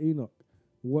he'll be like, Enoch,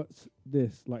 what's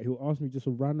this? Like, he'll ask me just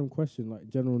a random question, like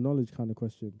general knowledge kind of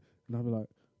question, and I'll be like,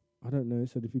 I don't know. He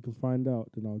said, if you can find out,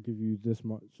 then I'll give you this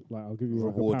much. Like, I'll give you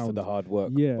like Reward a for pound. the hard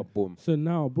work. Yeah. But boom. So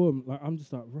now, boom, like I'm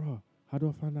just like, rah, how do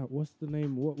I find out? What's the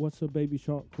name? What's a baby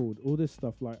shark called? All this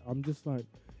stuff. Like, I'm just like,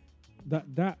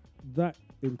 that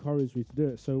encouraged me to do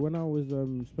it. So when I was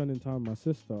spending time with my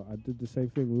sister, I did the same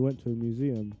thing. We went to a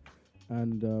museum,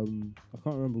 and I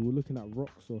can't remember. We were looking at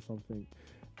rocks or something,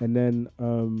 and then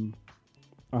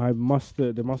there must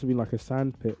have been like a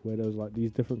sand pit where there was like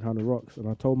these different kind of rocks. And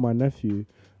I told my nephew,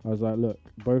 I was like, look,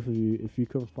 both of you, if you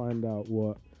can find out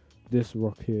what this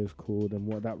rock here is called and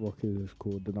what that rock is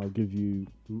called, then I'll give you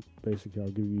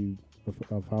basically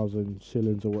 1,000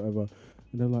 shillings or whatever.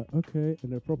 And they're like, okay,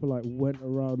 and they proper like went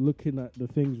around looking at the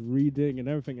things, reading and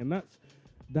everything. And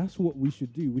that's what we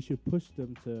should do. We should push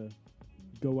them to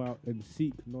go out and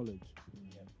seek knowledge.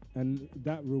 And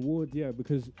that reward, yeah,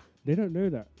 because they don't know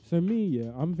that. So me,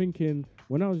 yeah, I'm thinking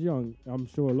when I was young, I'm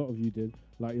sure a lot of you did.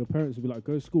 Like your parents would be like,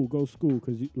 go school,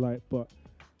 because like, but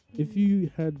if Giving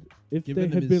they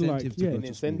them had been like, incentive to yeah, go An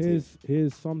to school. incentive.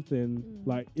 here's something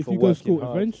like if For you go to working school,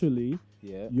 hard. eventually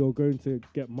Yeah. you're going to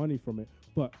get money from it,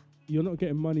 but you're not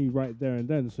getting money right there and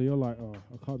then. So you're like, oh,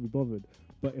 I can't be bothered.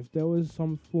 But if there was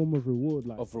some form of reward,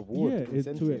 like Of reward, yeah, to it.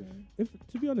 incentive. If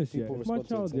to be honest, People yeah, if my respond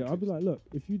to child, yeah, I'll be incentives. like, look,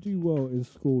 if you do well in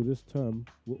school this term,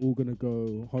 we're all gonna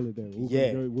go holiday.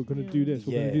 We're gonna do this.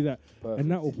 We're gonna do that, and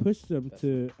that will push them That's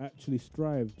to actually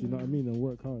strive. Do you know what I mean? And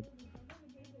work hard.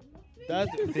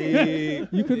 That's the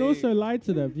You can also lie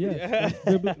to them. Yes,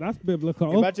 that's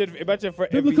biblical. Imagine for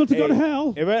Biblical to every go to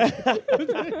hell.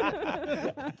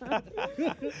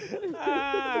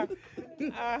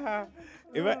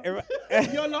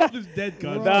 Your laugh is dead,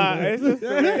 guys. Nah, it's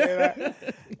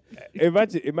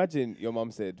just imagine your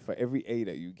mum said, for every A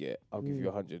that you get, I'll give you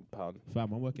 £100.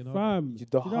 Fam, I'm working hard. Fam, The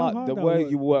do you know how hard, the that way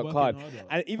works? you work Working hard, harder.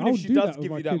 and even I'll if she do does that with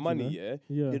give my you that kids, money, you know?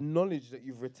 yeah, Yeah. the knowledge that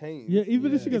you've retained, Yeah,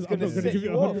 even if she Yeah. goes, It's I'm gonna not gonna set give you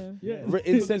you off. 100. Yeah.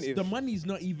 Incentive. The money's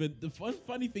not even the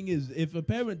funny thing is, if a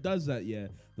parent does that, yeah,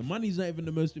 the money's not even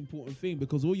the most important thing,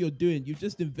 because all you're doing, you've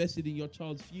just invested in your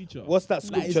child's future. What's that Like,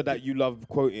 scripture it's- that you love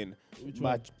quoting? Which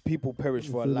My one? people perish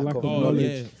for a For lack of Oh knowledge.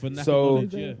 yeah, for lack of So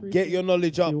knowledge, yeah. get your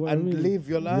knowledge up See what I and mean? live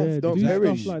your life. Yeah, Don't do stuff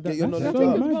perish. like that. Get your That's And I knowledge think so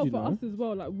up. as well mad, for you know? us as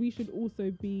well, like we should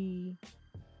also be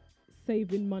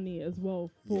saving money as well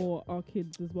for our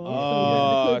kids as well.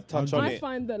 Ah, because touch on I it.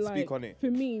 find that like Speak on it.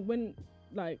 for me when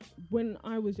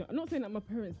I was young, I'm not saying that my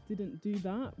parents didn't do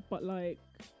that, but like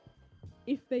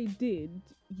if they did,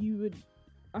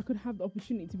 I could have the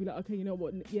opportunity to be like, okay, you know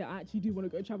what? Yeah, I actually do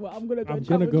want to go travel. I'm gonna go I'm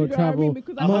travel. gonna do go you know what I mean? travel.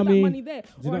 Because I have that Mommy, money there, do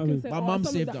you or know I what I can mean? say, My oh, mum some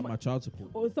of saved that up my child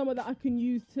support. or some of that I can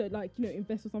use to like, you know,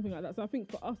 invest or something like that. So I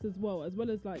think for us as well as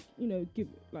like, you know,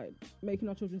 making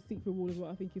our children seek reward as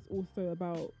well. I think it's also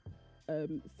about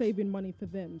saving money for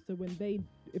them. So when they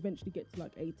eventually get to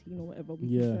like 18 or whatever, we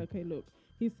Yeah. can say, okay, look,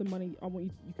 here's some money. I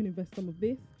want you can invest some of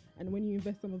this. And when you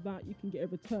invest some of that, you can get a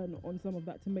return on some of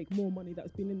that to make more money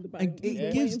that's been in the bank. And it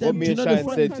Yeah. gives What them, me do you and know, Shine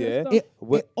the said, kind of yeah.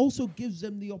 stuff. it also gives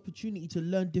them the opportunity to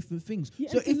learn different things. Yeah,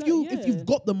 So to if learn- if yeah. you've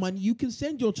got the money, you can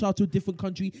send your child to a different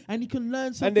country and he can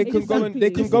learn something. And they can go and they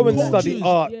can Exactly. go and study Cultures.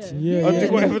 art Yeah. Yeah, and yeah.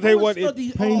 do whatever they want.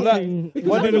 Painting.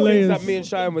 One of the things that layers. me and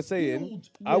Shine were saying, Build.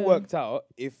 I Yeah. worked out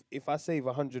if I save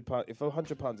 £100, if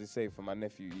 £100 is saved for my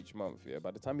nephew each month, yeah,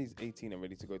 by the time he's 18 and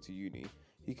ready to go to uni,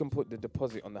 he can put the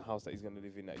deposit on the house that he's going to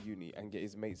live in at uni and get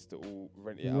his mates to all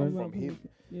rent it out Right. from him.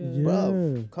 Yeah.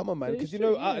 Bruv, come on, man, So because it's you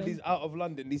know, true, out of yeah. these out of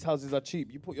London, these houses are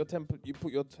cheap. You put your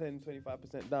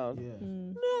 25% down. Yeah.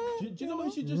 Mm. Do you know what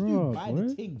we should just Right, do? Buy boy.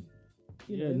 the thing.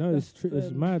 You Yeah, know, no, it's that's, true.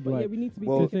 It's mad. but yeah, Like, we need to be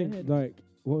well- to thinking think, ahead. like,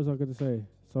 what was I going to say?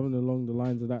 Something along the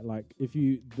lines of that. Like, if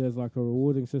there's like a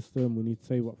rewarding system, we need to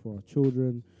save up for our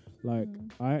children. Like,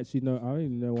 I only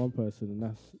know one person, and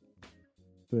that's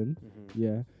Finn. Mm-hmm.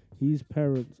 Yeah, his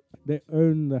parents, they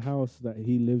own the house that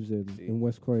he lives in See. in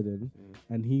West Croydon, Mm.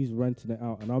 and he's renting it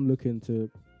out, and I'm looking to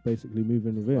basically move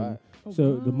in with him. Right, Oh,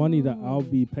 So the money that I'll wow.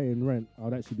 be paying rent,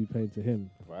 I'll actually be paying to him,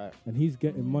 right. and he's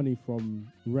getting money from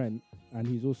rent, and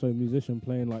he's also a musician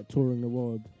playing, like, touring the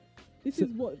world. This So-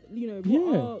 is what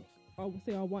Yeah. I would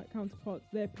say our white counterparts,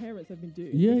 their parents have been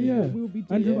doing. Yeah, This is yeah. what we'll be doing.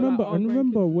 And for, like,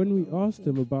 remember, our when we grandkids. asked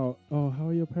him about, how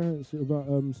are your parents about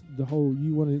the whole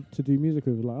you wanted to do music, he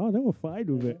was like, they were fine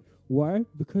with it. Why?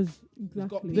 Because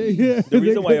Exactly. The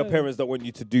reason why your parents don't want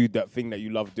you to do that thing that you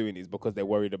love doing is because they're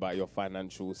worried about your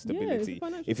financial stability.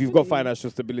 financial If you've got stability. financial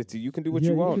stability, you can do what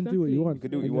you want. You can do what you Exactly. want. You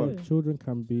can do what you And want. Children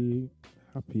can be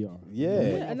happier. Yeah. Yeah, When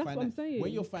and you're that's what I'm saying.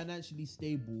 When you're financially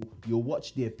stable, you'll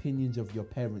watch the opinions of your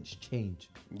parents change.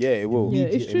 Yeah, it will. Yeah,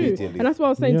 it's true. Immediately. And that's what I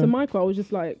was saying Yeah. to Michael. I was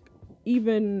just like,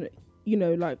 even,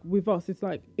 like with us, it's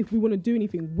like, if we want to do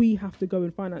anything, we have to go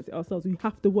and finance it ourselves. We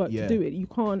have to work Yeah. to do it. You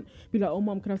can't be like, oh,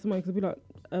 mum, can I have some money? Because I'll be like,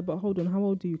 but hold on, how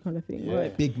old are you, kind of thing. Yeah.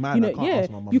 Like, Big man, I can't ask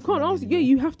my mum you for can't money ask. Yeah, anymore.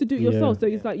 you have to do it yourself. So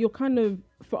Yeah. it's like you're kind of,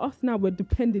 for us now, we're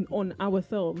depending on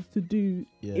ourselves to do.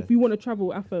 Yeah. If we want to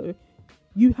travel, Afro,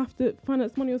 you have to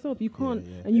finance money yourself. You can't,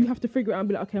 yeah, and you have to figure it out and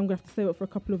be like, okay, I'm gonna have to save up for a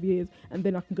couple of years, and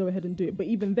then I can go ahead and do it. But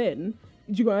even then,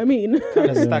 do you know what I mean? Kind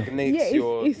of Yeah. stagnates Yeah,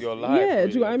 your life. Yeah,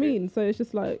 do you know what I really, mean? So it's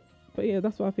just like, but yeah,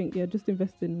 that's what I think. Yeah, just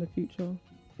invest in the future.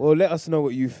 Well, let us know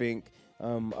what you think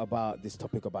about this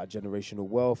topic about generational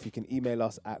wealth. You can email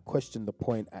us at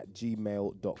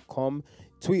questionthepoint@gmail.com.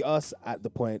 Tweet us at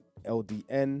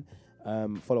thepointldn.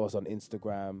 Follow us on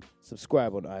Instagram.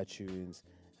 Subscribe on iTunes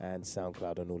and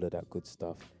SoundCloud and all of that good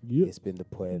stuff. Yep. It's been The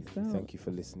Point. Peace out. Thank you for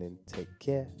listening. Take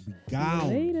care. Gown.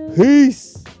 Later.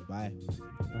 Peace. Bye.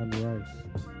 And rice.